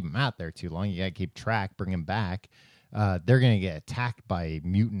can't keep them out there too long. You got to keep track, bring them back. They're going to get attacked by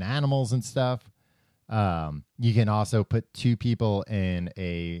mutant animals and stuff. You can also put two people in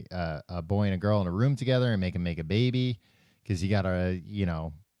a boy and a girl in a room together and make them make a baby, because you got to,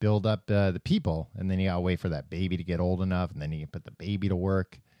 build up the people, and then you gotta wait for that baby to get old enough, and then you can put the baby to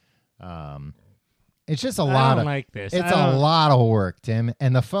work. It's just a lot of like this. It's a lot of work, Tim.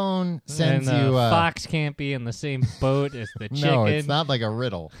 And the phone sends and you. Fox can't be in the same boat as the chicken. No, it's not like a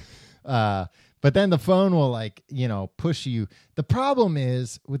riddle. But then the phone will push you. The problem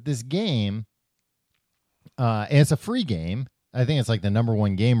is with this game, and it's a free game. I think it's like the number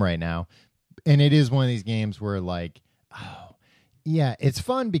one game right now, and it is one of these games where yeah, it's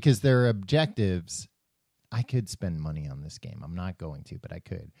fun because there are objectives. I could spend money on this game. I'm not going to, but I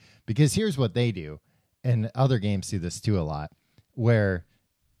could. Because here's what they do, and other games do this too a lot, where,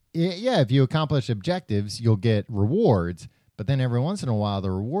 if you accomplish objectives, you'll get rewards, but then every once in a while, the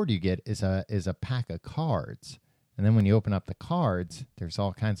reward you get is a pack of cards. And then when you open up the cards, there's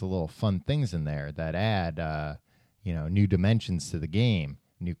all kinds of little fun things in there that add, new dimensions to the game,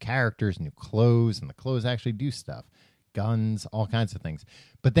 new characters, new clothes, and the clothes actually do stuff. Guns, all kinds of things.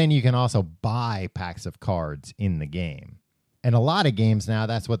 But then you can also buy packs of cards in the game. And a lot of games now,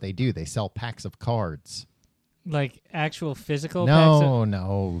 that's what they do. They sell packs of cards. Like actual physical packs of...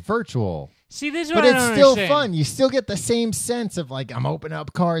 No, virtual. See, this is but what it's I don't still understand. fun. You still get the same sense of like, I'm opening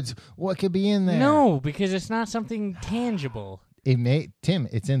up cards. What could be in there? No, because it's not something tangible. Tim,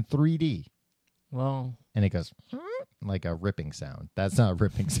 it's in 3D. Well... And it goes like a ripping sound. That's not a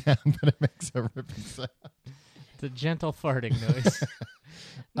ripping sound, but it makes a ripping sound. The gentle farting noise.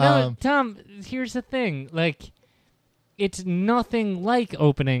 No, Tom, here's the thing. Like, it's nothing like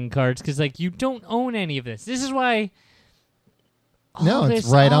opening cards because, like, you don't own any of this. This is why... It's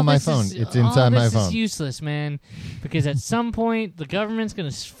right on my phone. It's inside my phone. This is useless, man, because at some point, the government's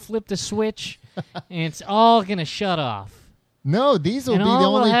going to flip the switch, and it's all going to shut off. No, these will and be the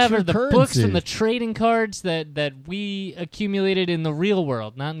all only we'll have true are the currency. books from the trading cards that we accumulated in the real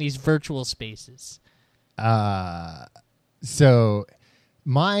world, not in these virtual spaces. So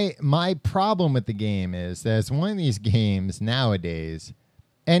my problem with the game is that it's one of these games nowadays,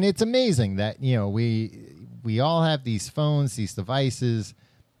 and it's amazing that we all have these phones, these devices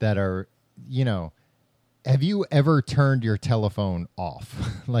that are, have you ever turned your telephone off,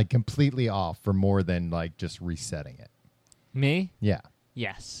 like completely off for more than like just resetting it? Me? Yeah.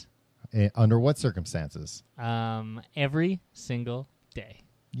 Yes. Under what circumstances? Every single day.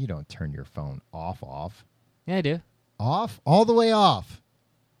 You don't turn your phone off. Yeah, I do. Off? All the way off.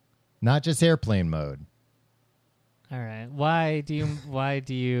 Not just airplane mode. All right. Why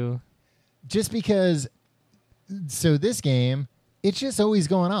do you... Just because... So this game, it's just always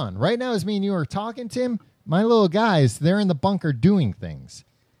going on. Right now, as me and you are talking, Tim, my little guys, they're in the bunker doing things.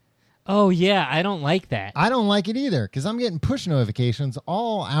 Oh, yeah. I don't like that. I don't like it either because I'm getting push notifications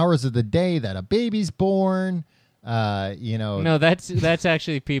all hours of the day that a baby's born. No, that's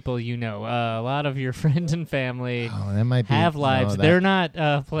actually people a lot of your friends and family that might be, have lives. They're not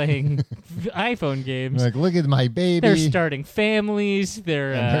playing iPhone games. Like, look at my baby. They're starting families.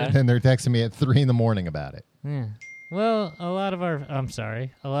 And they're texting me at 3 a.m. about it. Yeah. Well, a lot of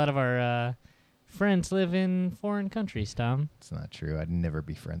our friends live in foreign countries, Tom. It's not true. I'd never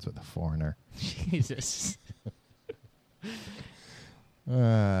be friends with a foreigner. Jesus.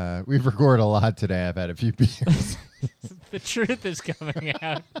 We've recorded a lot today. I've had a few beers. The truth is coming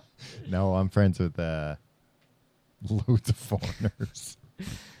out. No, I'm friends with loads of foreigners.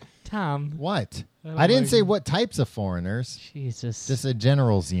 Tom. What? I didn't say what types of foreigners. Jesus. Just a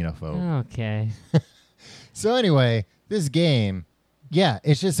general xenophobe. Okay. So anyway, this game,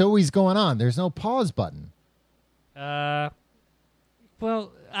 it's just always going on. There's no pause button. Well,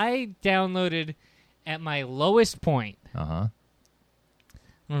 I downloaded at my lowest point. Uh-huh.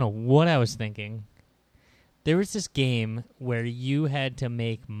 I don't know what I was thinking. There was this game where you had to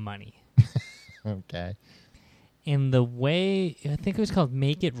make money. Okay. And the way, I think it was called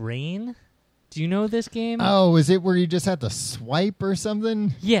Make It Rain. Do you know this game? Oh, is it where you just have to swipe or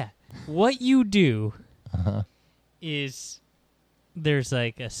something? Yeah. What you do is there's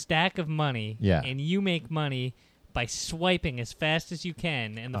like a stack of money. Yeah. And you make money by swiping as fast as you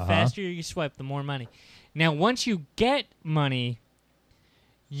can. And the faster you swipe, the more money. Now, once you get money...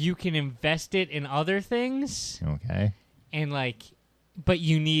 you can invest it in other things, Okay. and but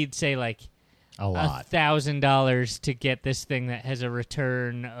you need, say, A lot. $1,000 to get this thing that has a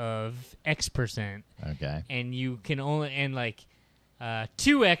return of X%, Okay. and you can only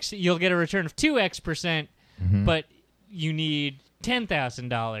 2x. You'll get a return of 2x%, but you need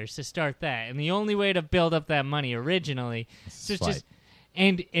 $10,000 to start that, and the only way to build up that money originally, so it's just,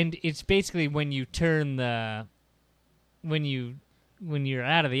 and it's basically when you turn when you're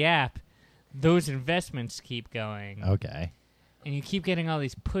out of the app, those investments keep going. Okay. And you keep getting all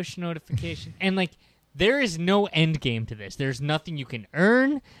these push notifications. And, there is no end game to this. There's nothing you can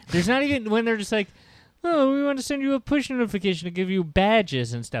earn. There's not even when they're just like, oh, we want to send you a push notification to give you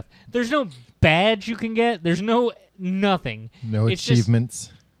badges and stuff. There's no badge you can get. There's nothing. No It's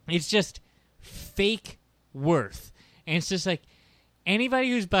achievements. It's just fake worth. And it's just anybody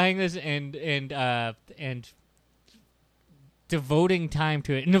who's buying this and devoting time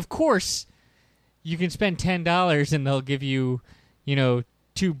to it. And, of course, you can spend $10 and they'll give you,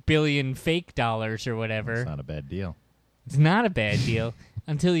 2 billion fake dollars or whatever. It's not a bad deal. It's not a bad deal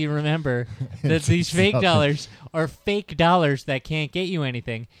until you remember that It's these fake something. dollars are fake dollars that can't get you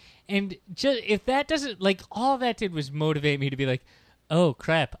anything. And if that doesn't, all that did was motivate me to be like, oh,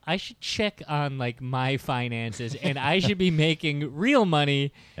 crap, I should check on, my finances, and I should be making real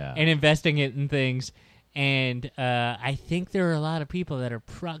money and investing it in things. And I think there are a lot of people that are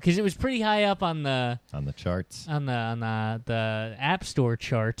because it was pretty high up on the charts, on the App Store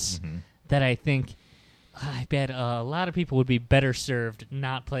charts. That I think I bet a lot of people would be better served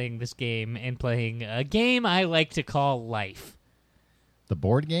not playing this game and playing a game I like to call life. The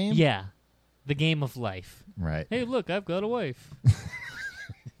board game? Yeah, the game of life. Right. Hey, look, I've got a wife.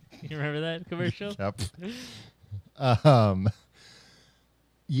 You remember that commercial? Yep.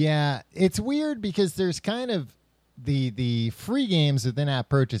 Yeah, it's weird because there's kind of the free games within app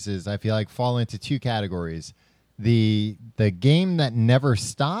purchases, I feel like, fall into two categories. The game that never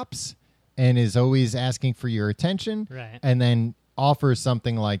stops and is always asking for your attention, right? And then offers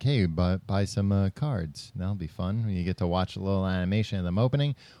something like, hey, buy some cards. That'll be fun. You get to watch a little animation of them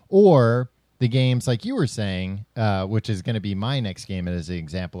opening. Or the games like you were saying, which is going to be my next game as an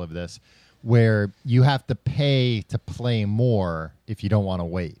example of this, where you have to pay to play more if you don't want to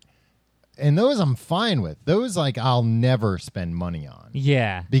wait. And those I'm fine with. Those, I'll never spend money on.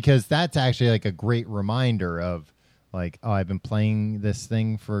 Yeah. Because that's actually, a great reminder of, oh, I've been playing this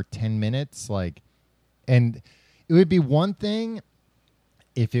thing for 10 minutes. And it would be one thing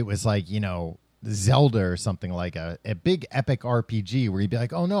if it was, Zelda or something, like a big epic RPG where you'd be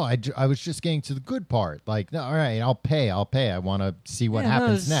like, oh, no, I was just getting to the good part. No, all right, I'll pay. I want to see what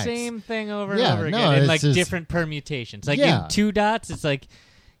happens next. Same thing over and over again in just different permutations. In 2 dots, it's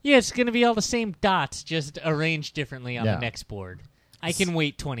it's going to be all the same dots, just arranged differently on the next board. I can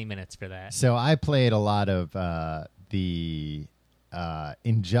wait 20 minutes for that. So I played a lot of the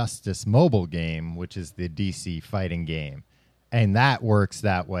Injustice mobile game, which is the DC fighting game. And that works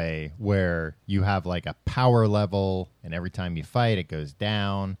that way, where you have a power level, and every time you fight, it goes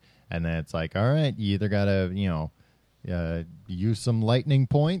down. And then it's all right, you either got to, use some lightning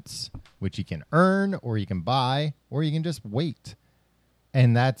points, which you can earn, or you can buy, or you can just wait.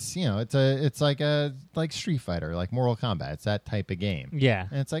 And that's, it's like Street Fighter, like Mortal Kombat. It's that type of game. Yeah.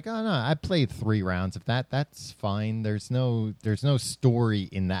 And it's oh no, I played 3 rounds of that. That's fine. There's no story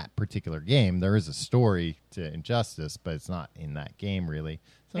in that particular game. There is a story to Injustice, but it's not in that game really.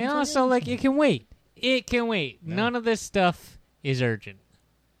 So and also, it can wait. It can wait. Yeah. None of this stuff is urgent.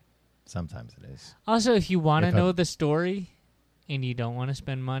 Sometimes it is. Also, if you want to know the story and you don't want to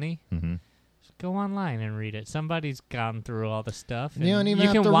spend money, just go online and read it. Somebody's gone through all the stuff. You don't even you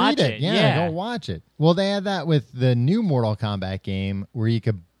have can to watch read it. Yeah, go watch it. Well, they had that with the new Mortal Kombat game where you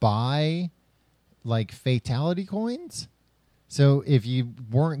could buy fatality coins. So if you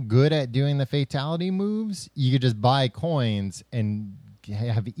weren't good at doing the fatality moves, you could just buy coins and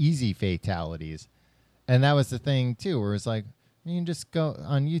have easy fatalities. And that was the thing too, where it's you can just go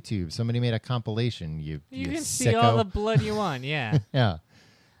on YouTube. Somebody made a compilation. You can see sicko. all the blood you want. Yeah. Yeah.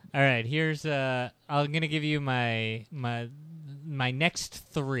 All right. Here's I'm gonna give you my next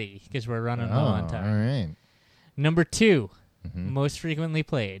 3 because we're running low on time. All right. Number 2, most frequently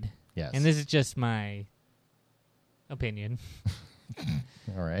played. Yes. And this is just my opinion.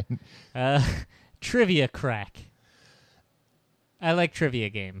 All right. Trivia Crack. I like trivia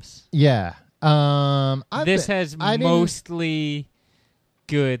games. Yeah. This has mostly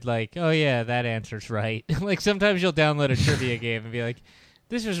good, oh yeah, that answer's right. Sometimes you'll download a trivia game and be like,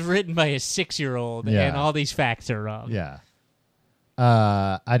 this was written by a 6-year-old and all these facts are wrong. Yeah.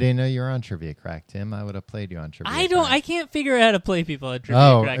 I didn't know you were on Trivia Crack, Tim. I would have played you on Trivia Crack. I can't figure out how to play people at Trivia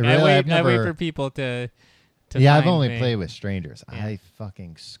Oh, Crack. really? I wait for people to Yeah, I've find only me. played with strangers. Yeah. I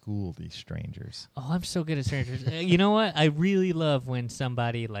fucking school these strangers. Oh, I'm so good at strangers. You know what? I really love when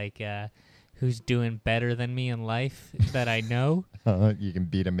somebody like who's doing better than me in life that I know. You can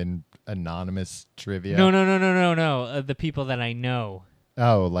beat them in anonymous trivia. No. The people that I know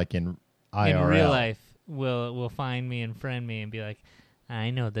Oh, like in IRL. in real life will find me and friend me and be like, I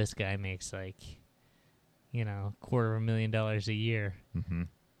know this guy makes like, $250,000 a year, Mm-hmm.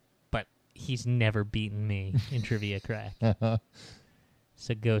 but he's never beaten me in Trivia Crack.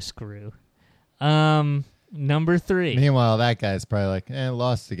 So go screw. Number 3. Meanwhile, that guy's probably like,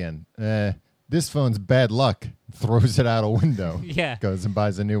 lost again. This phone's bad luck. Throws it out a window. Yeah. Goes and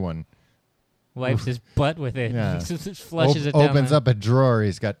buys a new one. Wipes his butt with it. Yeah. Flushes it down. Opens up a drawer.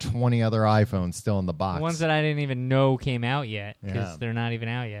 He's got 20 other iPhones still in the box. Ones that I didn't even know came out yet because Yeah. they're not even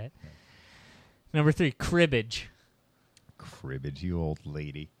out yet. Number 3, cribbage. Cribbage, you old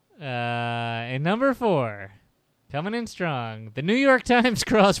lady. And number 4, coming in strong, the New York Times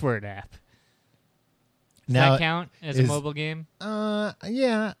crossword app. Does Now, that count as a is- mobile game?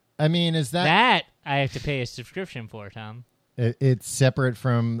 Yeah. I mean, is That I have to pay a subscription for, Tom. it's separate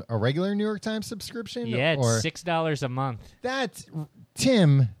from a regular New York Times subscription? Yeah, it's or $6 a month. that's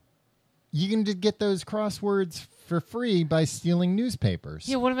Tim. You can just get those crosswords for free by stealing newspapers.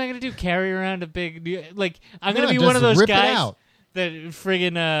 Yeah, what am I going to do? Carry around a big... I'm No, going to be just one of those rip it guys out. that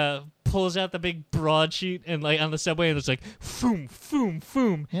friggin' pulls out the big broadsheet and like on the subway and it's like, foom, foom,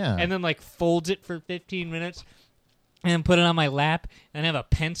 foom. Yeah. And then like folds it for 15 minutes and then put it on my lap and have a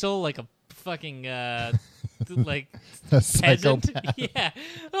pencil like a fucking... like A peasant. psychopath. Yeah.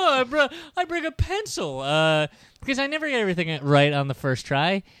 Oh, I bring a pencil because I never get everything right on the first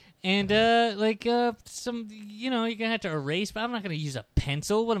try, and some you're gonna have to erase. But I'm not gonna use a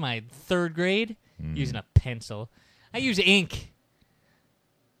pencil. What am I, 3rd grade? Using a pencil. I use ink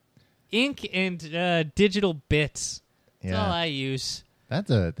and digital bits. That's all I use. That's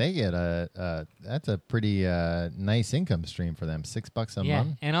a pretty nice income stream for them. $6 a Yeah,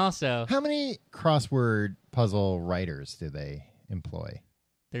 month. and also How many crossword puzzle writers do they employ?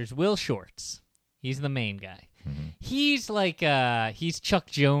 there's Will Shorts. He's the main guy. Mm-hmm. He's like he's Chuck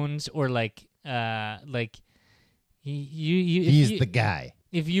Jones or like He's the guy.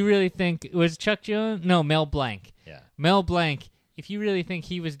 If you really think was Chuck Jones? No, Mel Blanc. Yeah. Mel Blanc. If you really think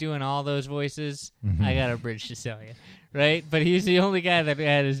he was doing all those voices, Mm-hmm. I got a bridge to sell you, right? But he's the only guy that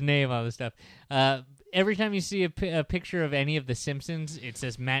had his name on the stuff. Every time you see a picture of any of the Simpsons, it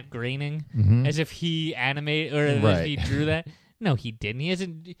says Matt Groening, as if he animated or as if he drew that. No, he didn't. He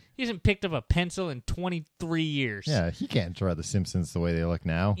hasn't picked up a pencil in 23 years. Yeah, he can't draw the Simpsons the way they look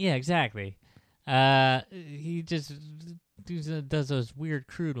now. Yeah, exactly. He just does those weird,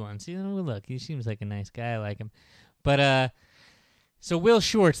 crude ones. Look, he seems like a nice guy. I like him. But so Will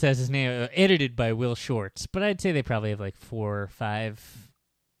Shorts, that's his name, edited by Will Shorts. But I'd say they probably have like 4 or 5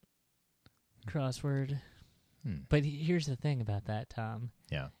 crossword. But here's the thing about that, Tom.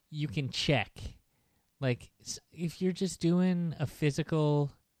 Yeah. You can check. Like, if you're just doing a physical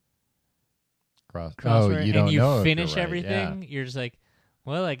crossword you don't and you know if finish you're right, everything, you're just like,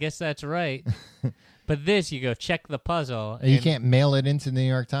 well, I guess that's right. But this, you go check the puzzle. You and- can't mail it into the New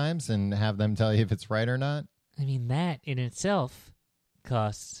York Times and have them tell you if it's right or not? I mean, that in itself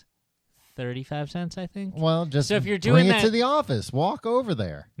costs 35 cents, I think. Well, just So if you're doing bring that- it to the office. Walk over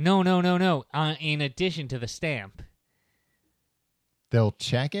there. No. In addition to the stamp. They'll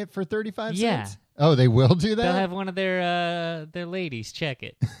check it for 35 Yeah. cents? Oh, they will do They'll that? have one of their ladies check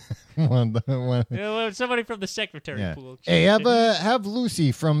it. Somebody from the secretary Yeah. pool. check Hey, it. have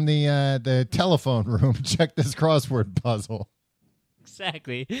Lucy from the telephone room check this crossword puzzle.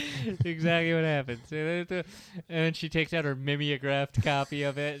 Exactly what happens. And then she takes out her mimeographed copy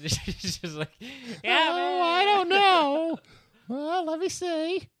of it. She's just like, yeah, man. I don't know. Well, let me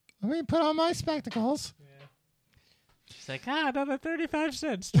see. Let me put on my spectacles. She's like, another 35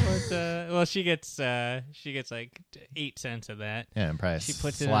 cents towards. Well, she gets like 8 cents of that. Yeah, and probably She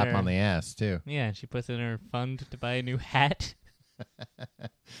puts it in slap her- on the ass, too. Yeah, and she puts it in her fund to buy a new hat.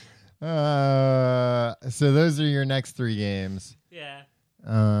 So those are your next 3 games. Yeah.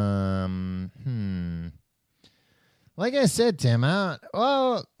 Like I said, Tim,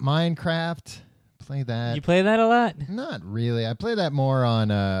 Minecraft. Play that. You play that a lot? Not really. I play that more on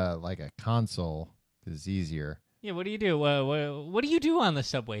like a console because it's easier. Yeah, what do you do? What do you do on the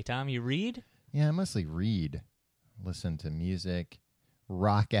subway, Tom? You read? Yeah, I mostly read, listen to music,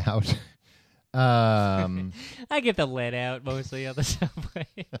 rock out. I get the lead out mostly on the subway.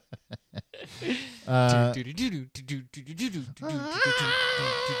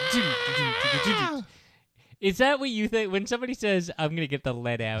 Is that what you think when somebody says, "I'm gonna get the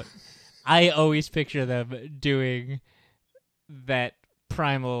lead out"? I always picture them doing that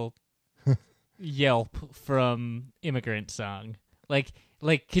primal yelp from Immigrant Song, like,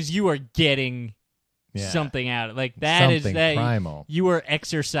 because you are getting something out. Like that something is that primal. you are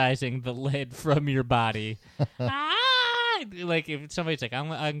exercising the lead from your body. Like if somebody's like,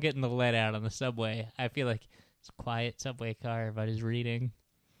 I'm getting the lead out on the subway, I feel like it's a quiet subway car, everybody's reading,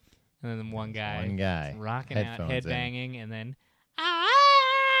 and then one guy rocking out, headbanging, and then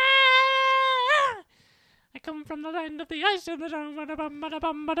I come from the land of the ice and the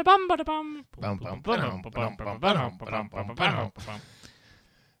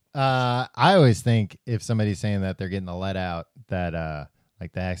I always think if somebody's saying that they're getting the lead out, that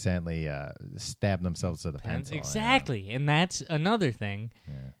like they accidentally stab themselves with a pencil. Exactly, and that's another thing.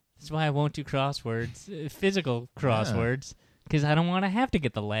 Yeah. That's why I won't do crosswords, physical crosswords, because I don't want to have to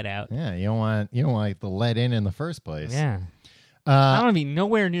get the lead out. Yeah, you don't want the lead in the first place. Yeah, I don't want to be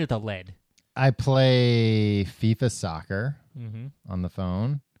nowhere near the lead. I play FIFA Soccer on the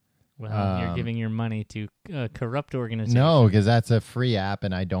phone. Well, you're giving your money to a corrupt organization. No, because that's a free app,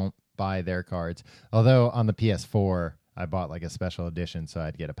 and I don't buy their cards. Although on the PS4, I bought like a special edition, so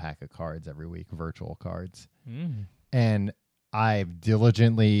I'd get a pack of cards every week, virtual cards. And I've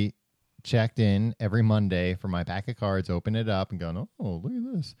diligently checked in every Monday for my pack of cards, open it up, and gone, oh, look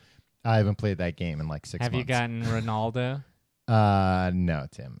at this. I haven't played that game in like 6 months. Have you gotten Ronaldo? No,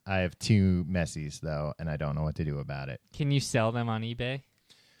 Tim. I have 2 Messis, though, and I don't know what to do about it. Can you sell them on eBay?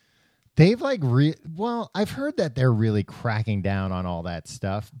 They've like I've heard that they're really cracking down on all that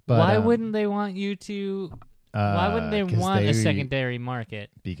stuff. But why wouldn't they want you to? Why wouldn't they want a secondary market?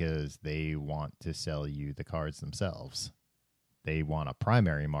 Because they want to sell you the cards themselves. They want a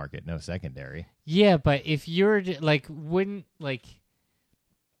primary market, no secondary. Yeah, but if you're like, wouldn't like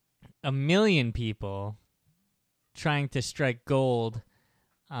a million people trying to strike gold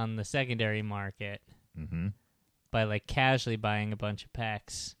on the secondary market by like casually buying a bunch of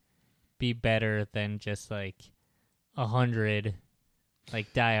packs be better than just like 100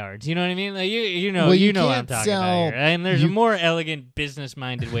 like diehards? You know what I mean? Like you know what I'm talking about here. And there's a more elegant,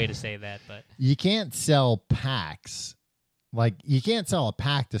 business-minded way to say that, but you can't sell packs. Like you can't sell a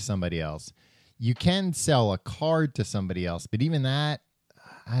pack to somebody else. You can sell a card to somebody else, but even that,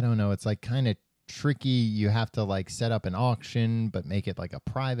 I don't know. It's like kind of tricky. You have to like set up an auction, but make it like a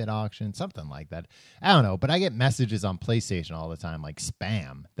private auction, something like that. I don't know, but I get messages on PlayStation all the time, like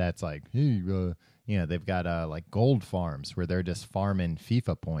spam. That's like, hey, they've got like gold farms where they're just farming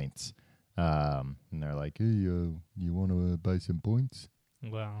FIFA points, and they're like, hey, you want to buy some points?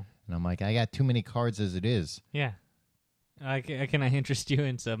 Wow. And I'm like, I got too many cards as it is. Yeah. Can I interest you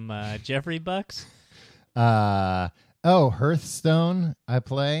in some Jeffrey bucks? Hearthstone. I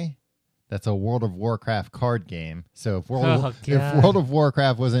play. That's a World of Warcraft card game. So if World of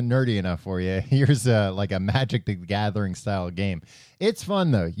Warcraft wasn't nerdy enough for you, here's like a Magic the Gathering style game. It's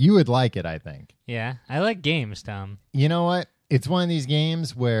fun though. You would like it, I think. Yeah, I like games, Tom. You know what? It's one of these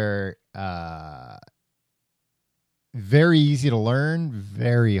games where very easy to learn,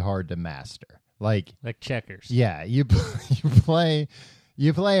 very hard to master. Like checkers. Yeah, you play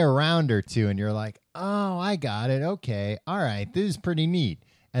a round or two, and you're like, oh, I got it. Okay, all right, this is pretty neat.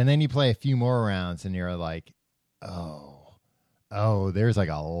 And then you play a few more rounds, and you're like, oh, there's like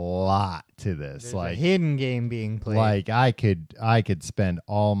a lot to this. There's like a hidden game being played. Like I could spend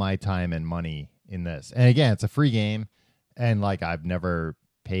all my time and money in this. And again, it's a free game, and like I've never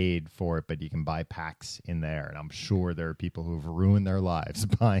paid for it, but you can buy packs in there, and I'm sure there are people who've ruined their lives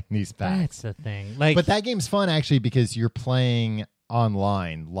buying these packs. That's the thing. Like, but that game's fun actually because you're playing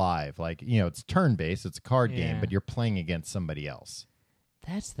online live. Like, it's turn-based, it's a card game, but you're playing against somebody else.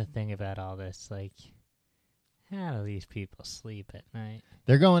 That's the thing about all this. Like, how do these people sleep at night?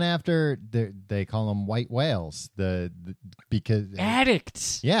 They're going after, they call them white whales, because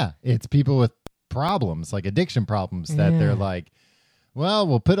addicts. Yeah, it's people with problems, like addiction problems, that they're like, well,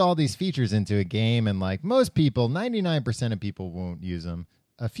 we'll put all these features into a game, and like most people, 99% of people won't use them.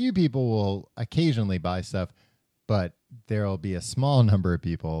 A few people will occasionally buy stuff, but there'll be a small number of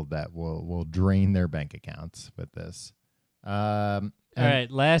people that will drain their bank accounts with this. All right,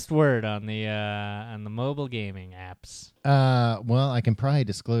 last word on the mobile gaming apps. Well, I can probably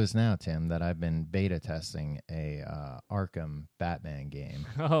disclose now, Tim, that I've been beta testing a Arkham Batman game.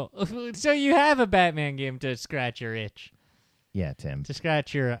 Oh, so you have a Batman game to scratch your itch. Yeah, Tim. To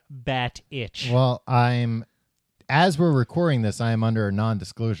scratch your bat itch. Well, as we're recording this, I am under a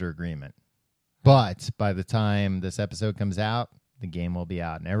non-disclosure agreement. But by the time this episode comes out, the game will be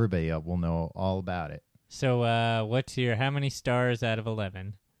out, and everybody will know all about it. So, what's your how many stars out of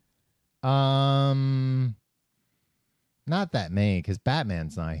 11? Not that many, because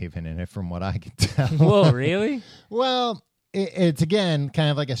Batman's not even in it, from what I can tell. Whoa, really? Well, it's again kind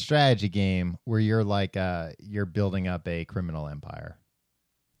of like a strategy game where you're like you're building up a criminal empire.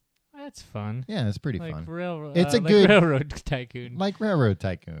 That's fun. Yeah, it's pretty Like fun. railroad. It's a like good railroad tycoon. like Railroad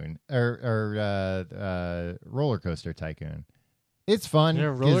Tycoon or Roller Coaster Tycoon. It's fun. Are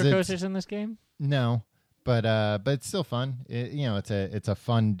there 'cause roller it's- coasters in this game? No, but it's still fun. It's a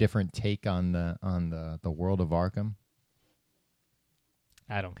fun, different take on the world of Arkham.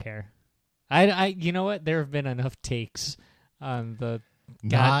 I don't care. I you know what? There have been enough takes on the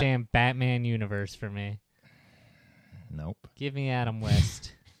Not- goddamn Batman universe for me. Nope. Give me Adam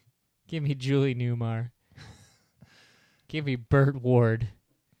West. Give me Julie Newmar. Give me Burt Ward.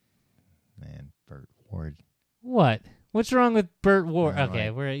 Man, Burt Ward. What? What's wrong with Burt Ward? All Okay,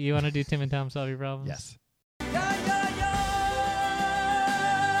 right. you want to do Tim and Tom Solve Your Problems? Yes.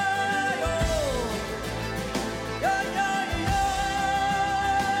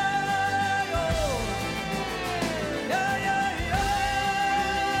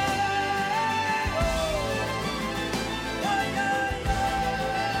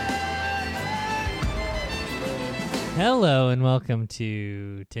 Hello and welcome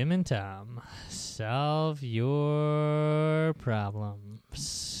to Tim and Tom Solve Your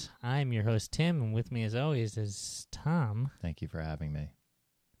Problems. I'm your host, Tim, and with me as always is Tom. Thank you for having me.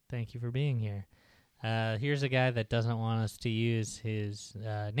 Thank you for being here. Here's a guy that doesn't want us to use his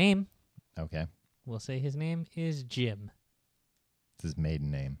name. Okay. We'll say his name is Jim. It's his maiden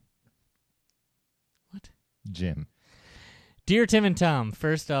name. What? Jim. Dear Tim and Tom,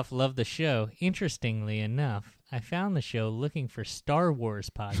 first off, love the show. Interestingly enough, I found the show looking for Star Wars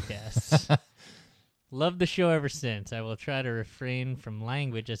podcasts. Love the show ever since. I will try to refrain from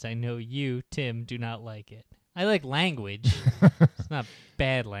language as I know you, Tim, do not like it. I like language. It's not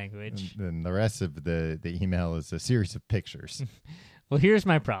bad language. And the rest of the email is a series of pictures. Well, here's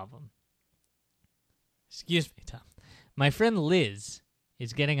my problem. Excuse me, Tom. My friend Liz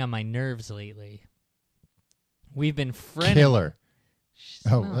is getting on my nerves lately. We've been friends. Killer.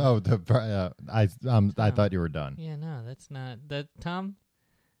 No. I thought you were done. Yeah, no, that's not that. Tom,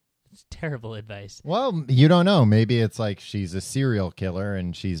 it's terrible advice. Well, you don't know. Maybe it's like she's a serial killer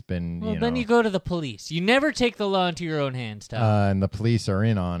and she's been. Well, then you go to the police. You never take the law into your own hands, Tom. And the police are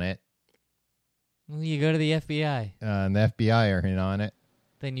in on it. Well, you go to the FBI. And the FBI are in on it.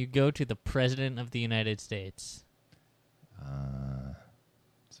 Then you go to the President of the United States.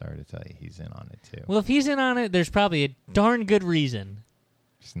 Sorry to tell you, he's in on it too. Well, if he's in on it, there's probably a darn good reason.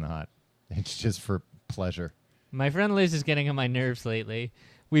 It's not. It's just for pleasure. My friend Liz is getting on my nerves lately.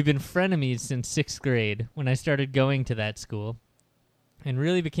 We've been frenemies since 6th grade when I started going to that school and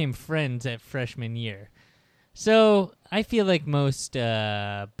really became friends at freshman year. So I feel like most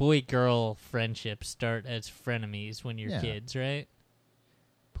boy-girl friendships start as frenemies when you're kids, right?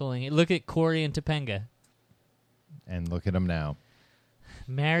 Pulling it. Look at Corey and Topanga. And look at him now.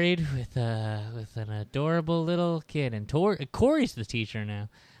 Married with an adorable little kid, and Corey's the teacher now.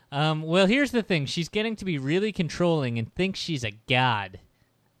 Well, here's the thing: she's getting to be really controlling and thinks she's a god.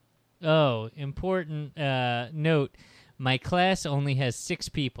 Oh, important note: my class only has 6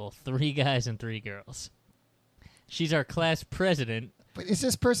 people, 3 guys and 3 girls. She's our class president. But is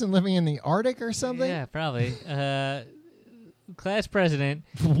this person living in the Arctic or something? Yeah, probably. Class president.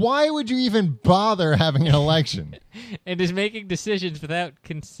 Why would you even bother having an election? And is making decisions without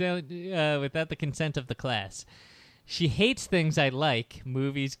consent, without the consent of the class. She hates things I like: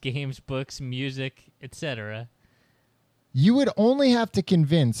 movies, games, books, music, etc. You would only have to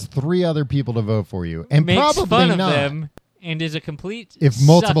convince 3 other people to vote for you, and Makes probably fun of not them, and is a complete if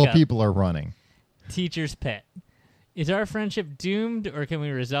multiple suck-up. people are running. Teacher's pet. Is our friendship doomed, or can we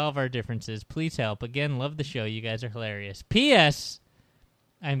resolve our differences? Please help. Again, love the show. You guys are hilarious. P.S.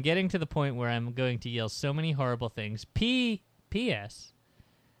 I'm getting to the point where I'm going to yell so many horrible things. P.S.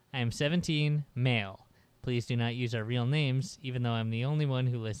 I am 17, male. Please do not use our real names, even though I'm the only one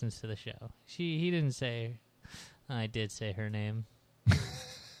who listens to the show. He didn't say. I did say her name.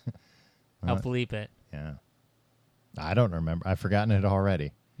 I'll bleep it. Yeah. I don't remember. I've forgotten it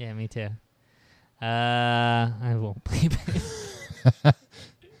already. Yeah, me too. I won't bleep it.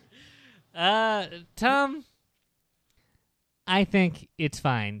 Tom, I think it's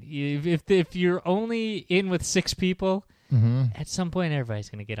fine. If you're only in with 6 people, at some point everybody's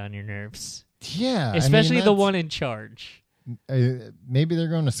going to get on your nerves. Yeah. Especially the one in charge. Maybe they're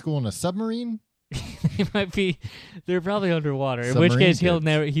going to school in a submarine? They're probably underwater. In Submarine which case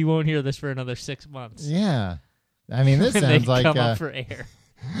kids. he won't hear this for another 6 months. Yeah. I mean, this when sounds they like come up for air.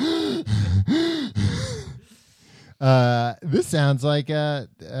 this sounds like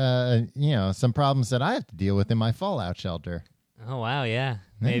some problems that I have to deal with in my fallout shelter. Oh wow, yeah.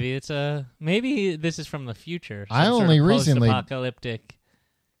 Maybe maybe this is from the future. I only recently post-apocalyptic.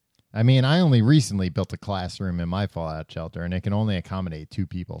 I mean, I only recently built a classroom in my fallout shelter, and it can only accommodate 2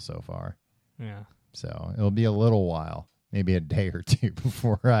 people so far. Yeah. So it'll be a little while, maybe a day or 2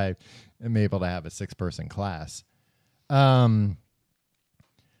 before I am able to have a 6-person class. I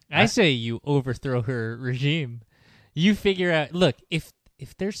say you overthrow her regime. You figure out. Look, if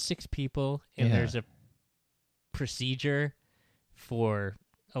there's 6 people and there's a procedure for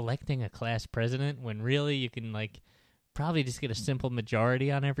electing a class president, when really you can probably just get a simple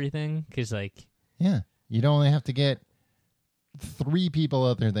majority on everything, because you'd only have to get 3 people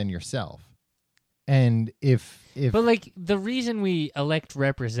other than yourself. And but the reason we elect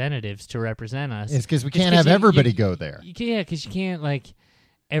representatives to represent us is because we can't have everybody go there. Because you can't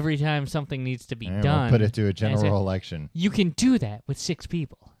every time something needs to be done. We'll put it to a general election. You can do that with 6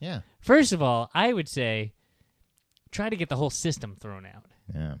 people. Yeah. First of all, I would say try to get the whole system thrown out.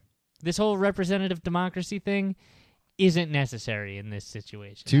 Yeah. This whole representative democracy thing isn't necessary in this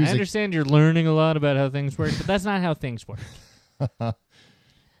situation. I understand you're learning a lot about how things work, but that's not how things work.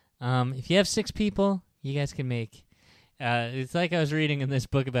 If you have 6 people, you guys can make... it's like I was reading in this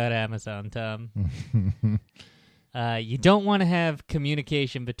book about Amazon, Tom. You don't want to have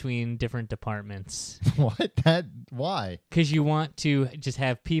communication between different departments. What? Why? Because you want to just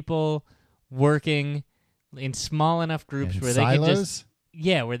have people working in small enough groups where they could just...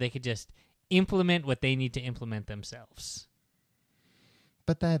 Yeah, where they could just implement what they need to implement themselves.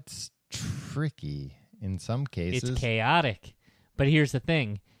 But that's tricky in some cases. It's chaotic. But here's the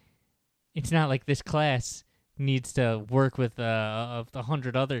thing. It's not like this class needs to work with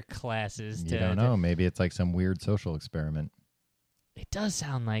 100 other classes. You don't know. Maybe it's like some weird social experiment. It does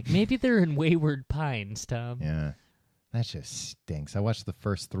sound like. Maybe they're in Wayward Pines, Tom. Yeah. That just stinks. I watched the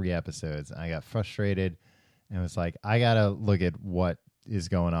first 3 episodes. I got frustrated and was like, I got to look at what is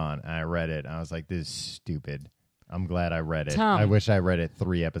going on. And I read it. And I was like, this is stupid. I'm glad I read it. Tom, I wish I read it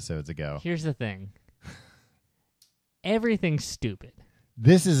 3 episodes ago. Here's the thing. Everything's stupid.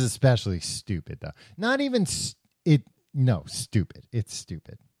 This is especially stupid, though. Not even stupid. It's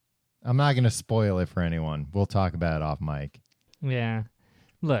stupid. I'm not going to spoil it for anyone. We'll talk about it off mic. Yeah.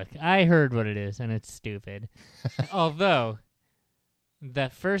 Look, I heard what it is, and it's stupid. Although,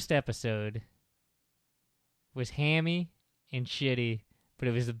 that first episode was hammy and shitty, but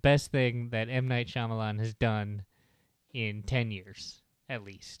it was the best thing that M. Night Shyamalan has done in 10 years, at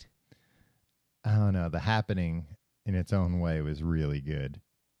least. I don't know. The Happening, in its own way, was really good.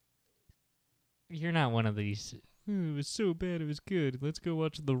 You're not one of these, it was so bad it was good, let's go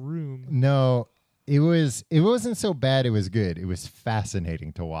watch The Room. No, it wasn't so bad it was good. It was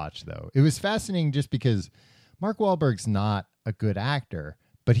fascinating to watch, though. It was fascinating just because Mark Wahlberg's not a good actor,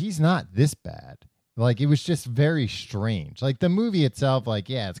 but he's not this bad. It was just very strange. The movie itself,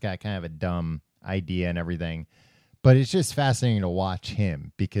 it's got kind of a dumb idea and everything, but it's just fascinating to watch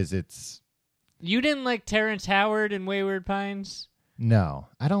him because it's... You didn't like Terrence Howard in Wayward Pines? No,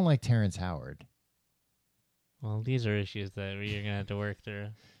 I don't like Terrence Howard. Well, these are issues that you're going to have to work through.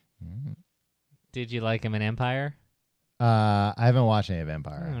 Mm-hmm. Did you like him in Empire? I haven't watched any of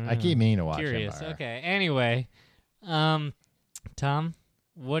Empire. I keep meaning to watch Empire. Okay. Anyway, Tom,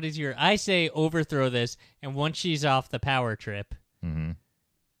 what is your... I say overthrow this, and once she's off the power trip,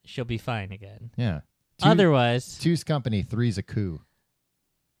 she'll be fine again. Yeah. Otherwise... Two's company, three's a coup.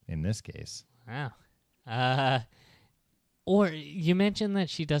 In this case. Wow. Or you mentioned that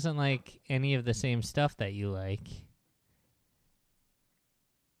she doesn't like any of the same stuff that you like.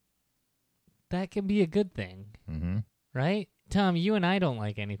 That can be a good thing. Mm-hmm. Right? Tom, you and I don't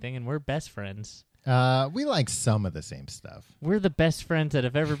like anything, and we're best friends. We like some of the same stuff. We're the best friends that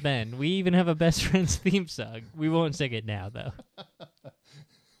have ever been. We even have a best friends theme song. We won't sing it now, though.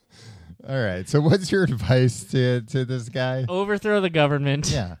 All right. So what's your advice to this guy? Overthrow the government.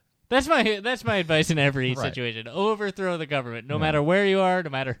 Yeah. That's my advice in every situation. Overthrow the government, no matter where you are, no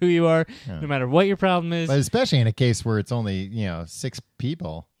matter who you are, no matter what your problem is. But especially in a case where it's only 6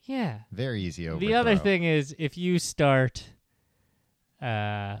 people. Yeah, very easy overthrow. The other thing is, if you start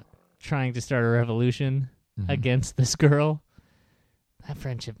trying to start a revolution against this girl, that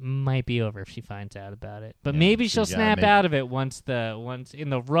friendship might be over if she finds out about it. But maybe she'll snap out of it once in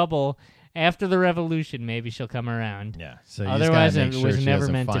the rubble. After the revolution, maybe she'll come around. Yeah. So otherwise, it was never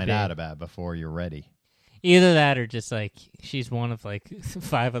meant to be. Find out about it before you're ready. Either that, or just she's one of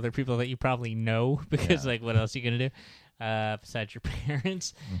 5 other people that you probably know because what else are you gonna do besides your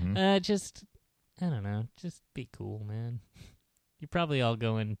parents? I don't know. Just be cool, man. You're probably all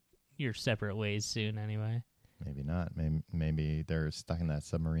going your separate ways soon anyway. Maybe not. Maybe they're stuck in that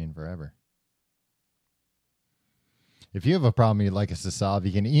submarine forever. If you have a problem you'd like us to solve,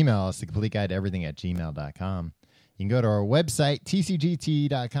 you can email us at completeguideeverything@gmail.com. You can go to our website,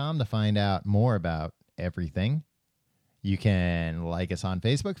 tcgt.com, to find out more about everything. You can like us on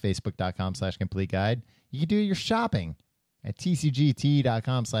Facebook, facebook.com/completeguide. You can do your shopping at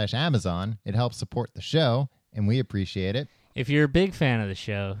tcgt.com/Amazon. It helps support the show, and we appreciate it. If you're a big fan of the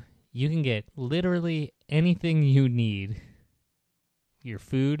show, you can get literally anything you need. Your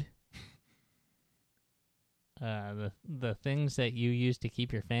food, the things that you use to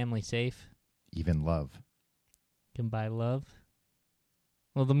keep your family safe. Even love. You can buy love.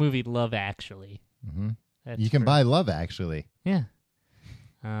 Well, the movie Love Actually. Mm-hmm. You can buy love, actually. Yeah.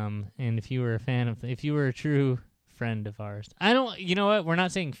 And if you were if you were a true friend of ours, you know what? We're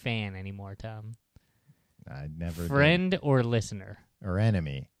not saying fan anymore, Tom. I never friend or listener. Or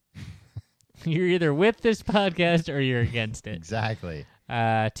enemy. You're either with this podcast or you're against it. Exactly.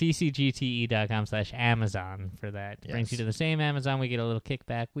 tcgte.com/Amazon for that. Yes. Brings you to the same Amazon. We get a little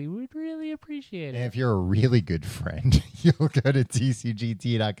kickback. We would really appreciate it. And if you're a really good friend, you'll go to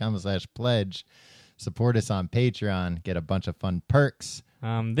tcgt.com/pledge. Support us on Patreon. Get a bunch of fun perks.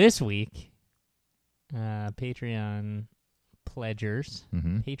 This week, Patreon pledgers,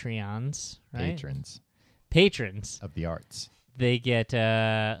 Mm-hmm. Patreons, right? Patrons of the arts. They get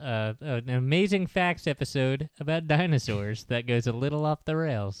an amazing facts episode about dinosaurs that goes a little off the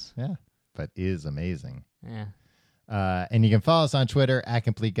rails. Yeah, but is amazing. Yeah. And you can follow us on Twitter at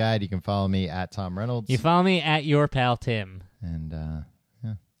Complete Guide. You can follow me at Tom Reynolds. You follow me at your pal Tim. And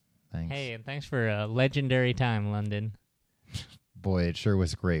yeah, thanks. Hey, and thanks for a legendary time, London. Boy, it sure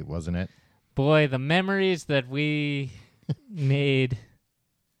was great, wasn't it? Boy, the memories that we made.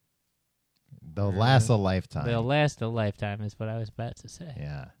 They'll last a lifetime. They'll last a lifetime is what I was about to say.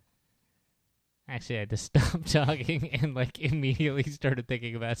 Yeah. Actually, I had to stop talking and immediately started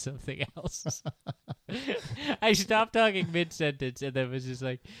thinking about something else. I stopped talking mid-sentence and then was just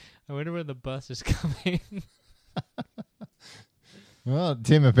like, I wonder when the bus is coming. Well,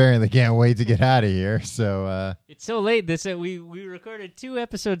 Tim apparently can't wait to get out of here, so... It's so late. We recorded 2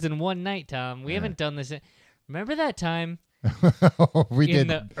 episodes in one night, Tom. We haven't done this. Remember that time? We in did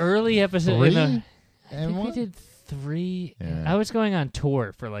the early episode. 3 I and think 1? we did 3. Yeah. I was going on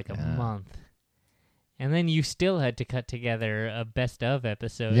tour for a month. And then you still had to cut together a best of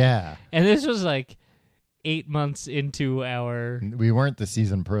episode. Yeah. And this was 8 months into our... We weren't the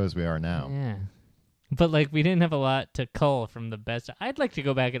seasoned pros we are now. Yeah. But we didn't have a lot to cull from the best. I'd like to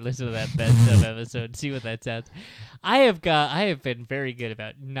go back and listen to that best of episode, see what that sounds. I have been very good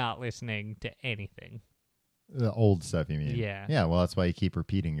about not listening to anything. The old stuff, you mean? Yeah. Yeah, well, that's why you keep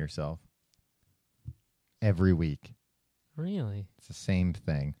repeating yourself. Every week. Really? It's the same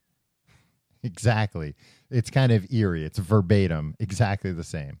thing. Exactly. It's kind of eerie. It's verbatim. Exactly the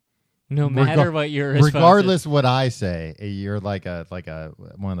same. No matter what your response regardless what I say, you're like a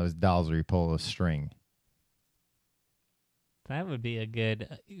one of those dolls where you pull a string. That would be a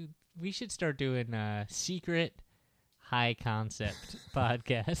good... we should start doing secret high concept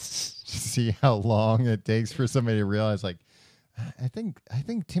podcasts. See how long it takes for somebody to realize, I think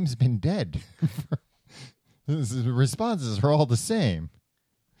Tim's been dead. His responses are all the same.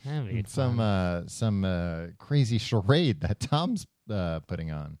 That'd be Some crazy charade that Tom's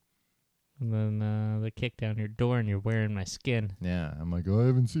putting on. And then the kick down your door and you're wearing my skin. Yeah, I'm like, oh, I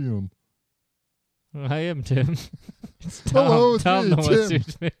haven't seen him. I am Tim. It's Tom. Hello, it's Tom me, the one Tim.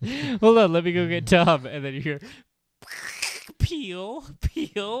 suits me. Hold on, let me go get Tom. And then you hear peel,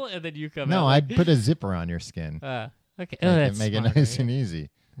 and then you come out. No, I'd put a zipper on your skin. Okay. Oh, that's make it smart, nice right? and easy.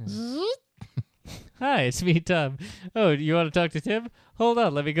 Hi, it's me, Tom. Oh, you want to talk to Tim? Hold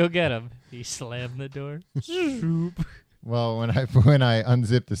on, let me go get him. He slammed the door. Well, when I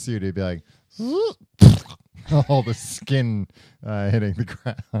unzip the suit, it'd be like all the skin hitting the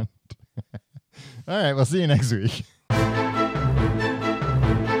ground. All right, we'll see you next week.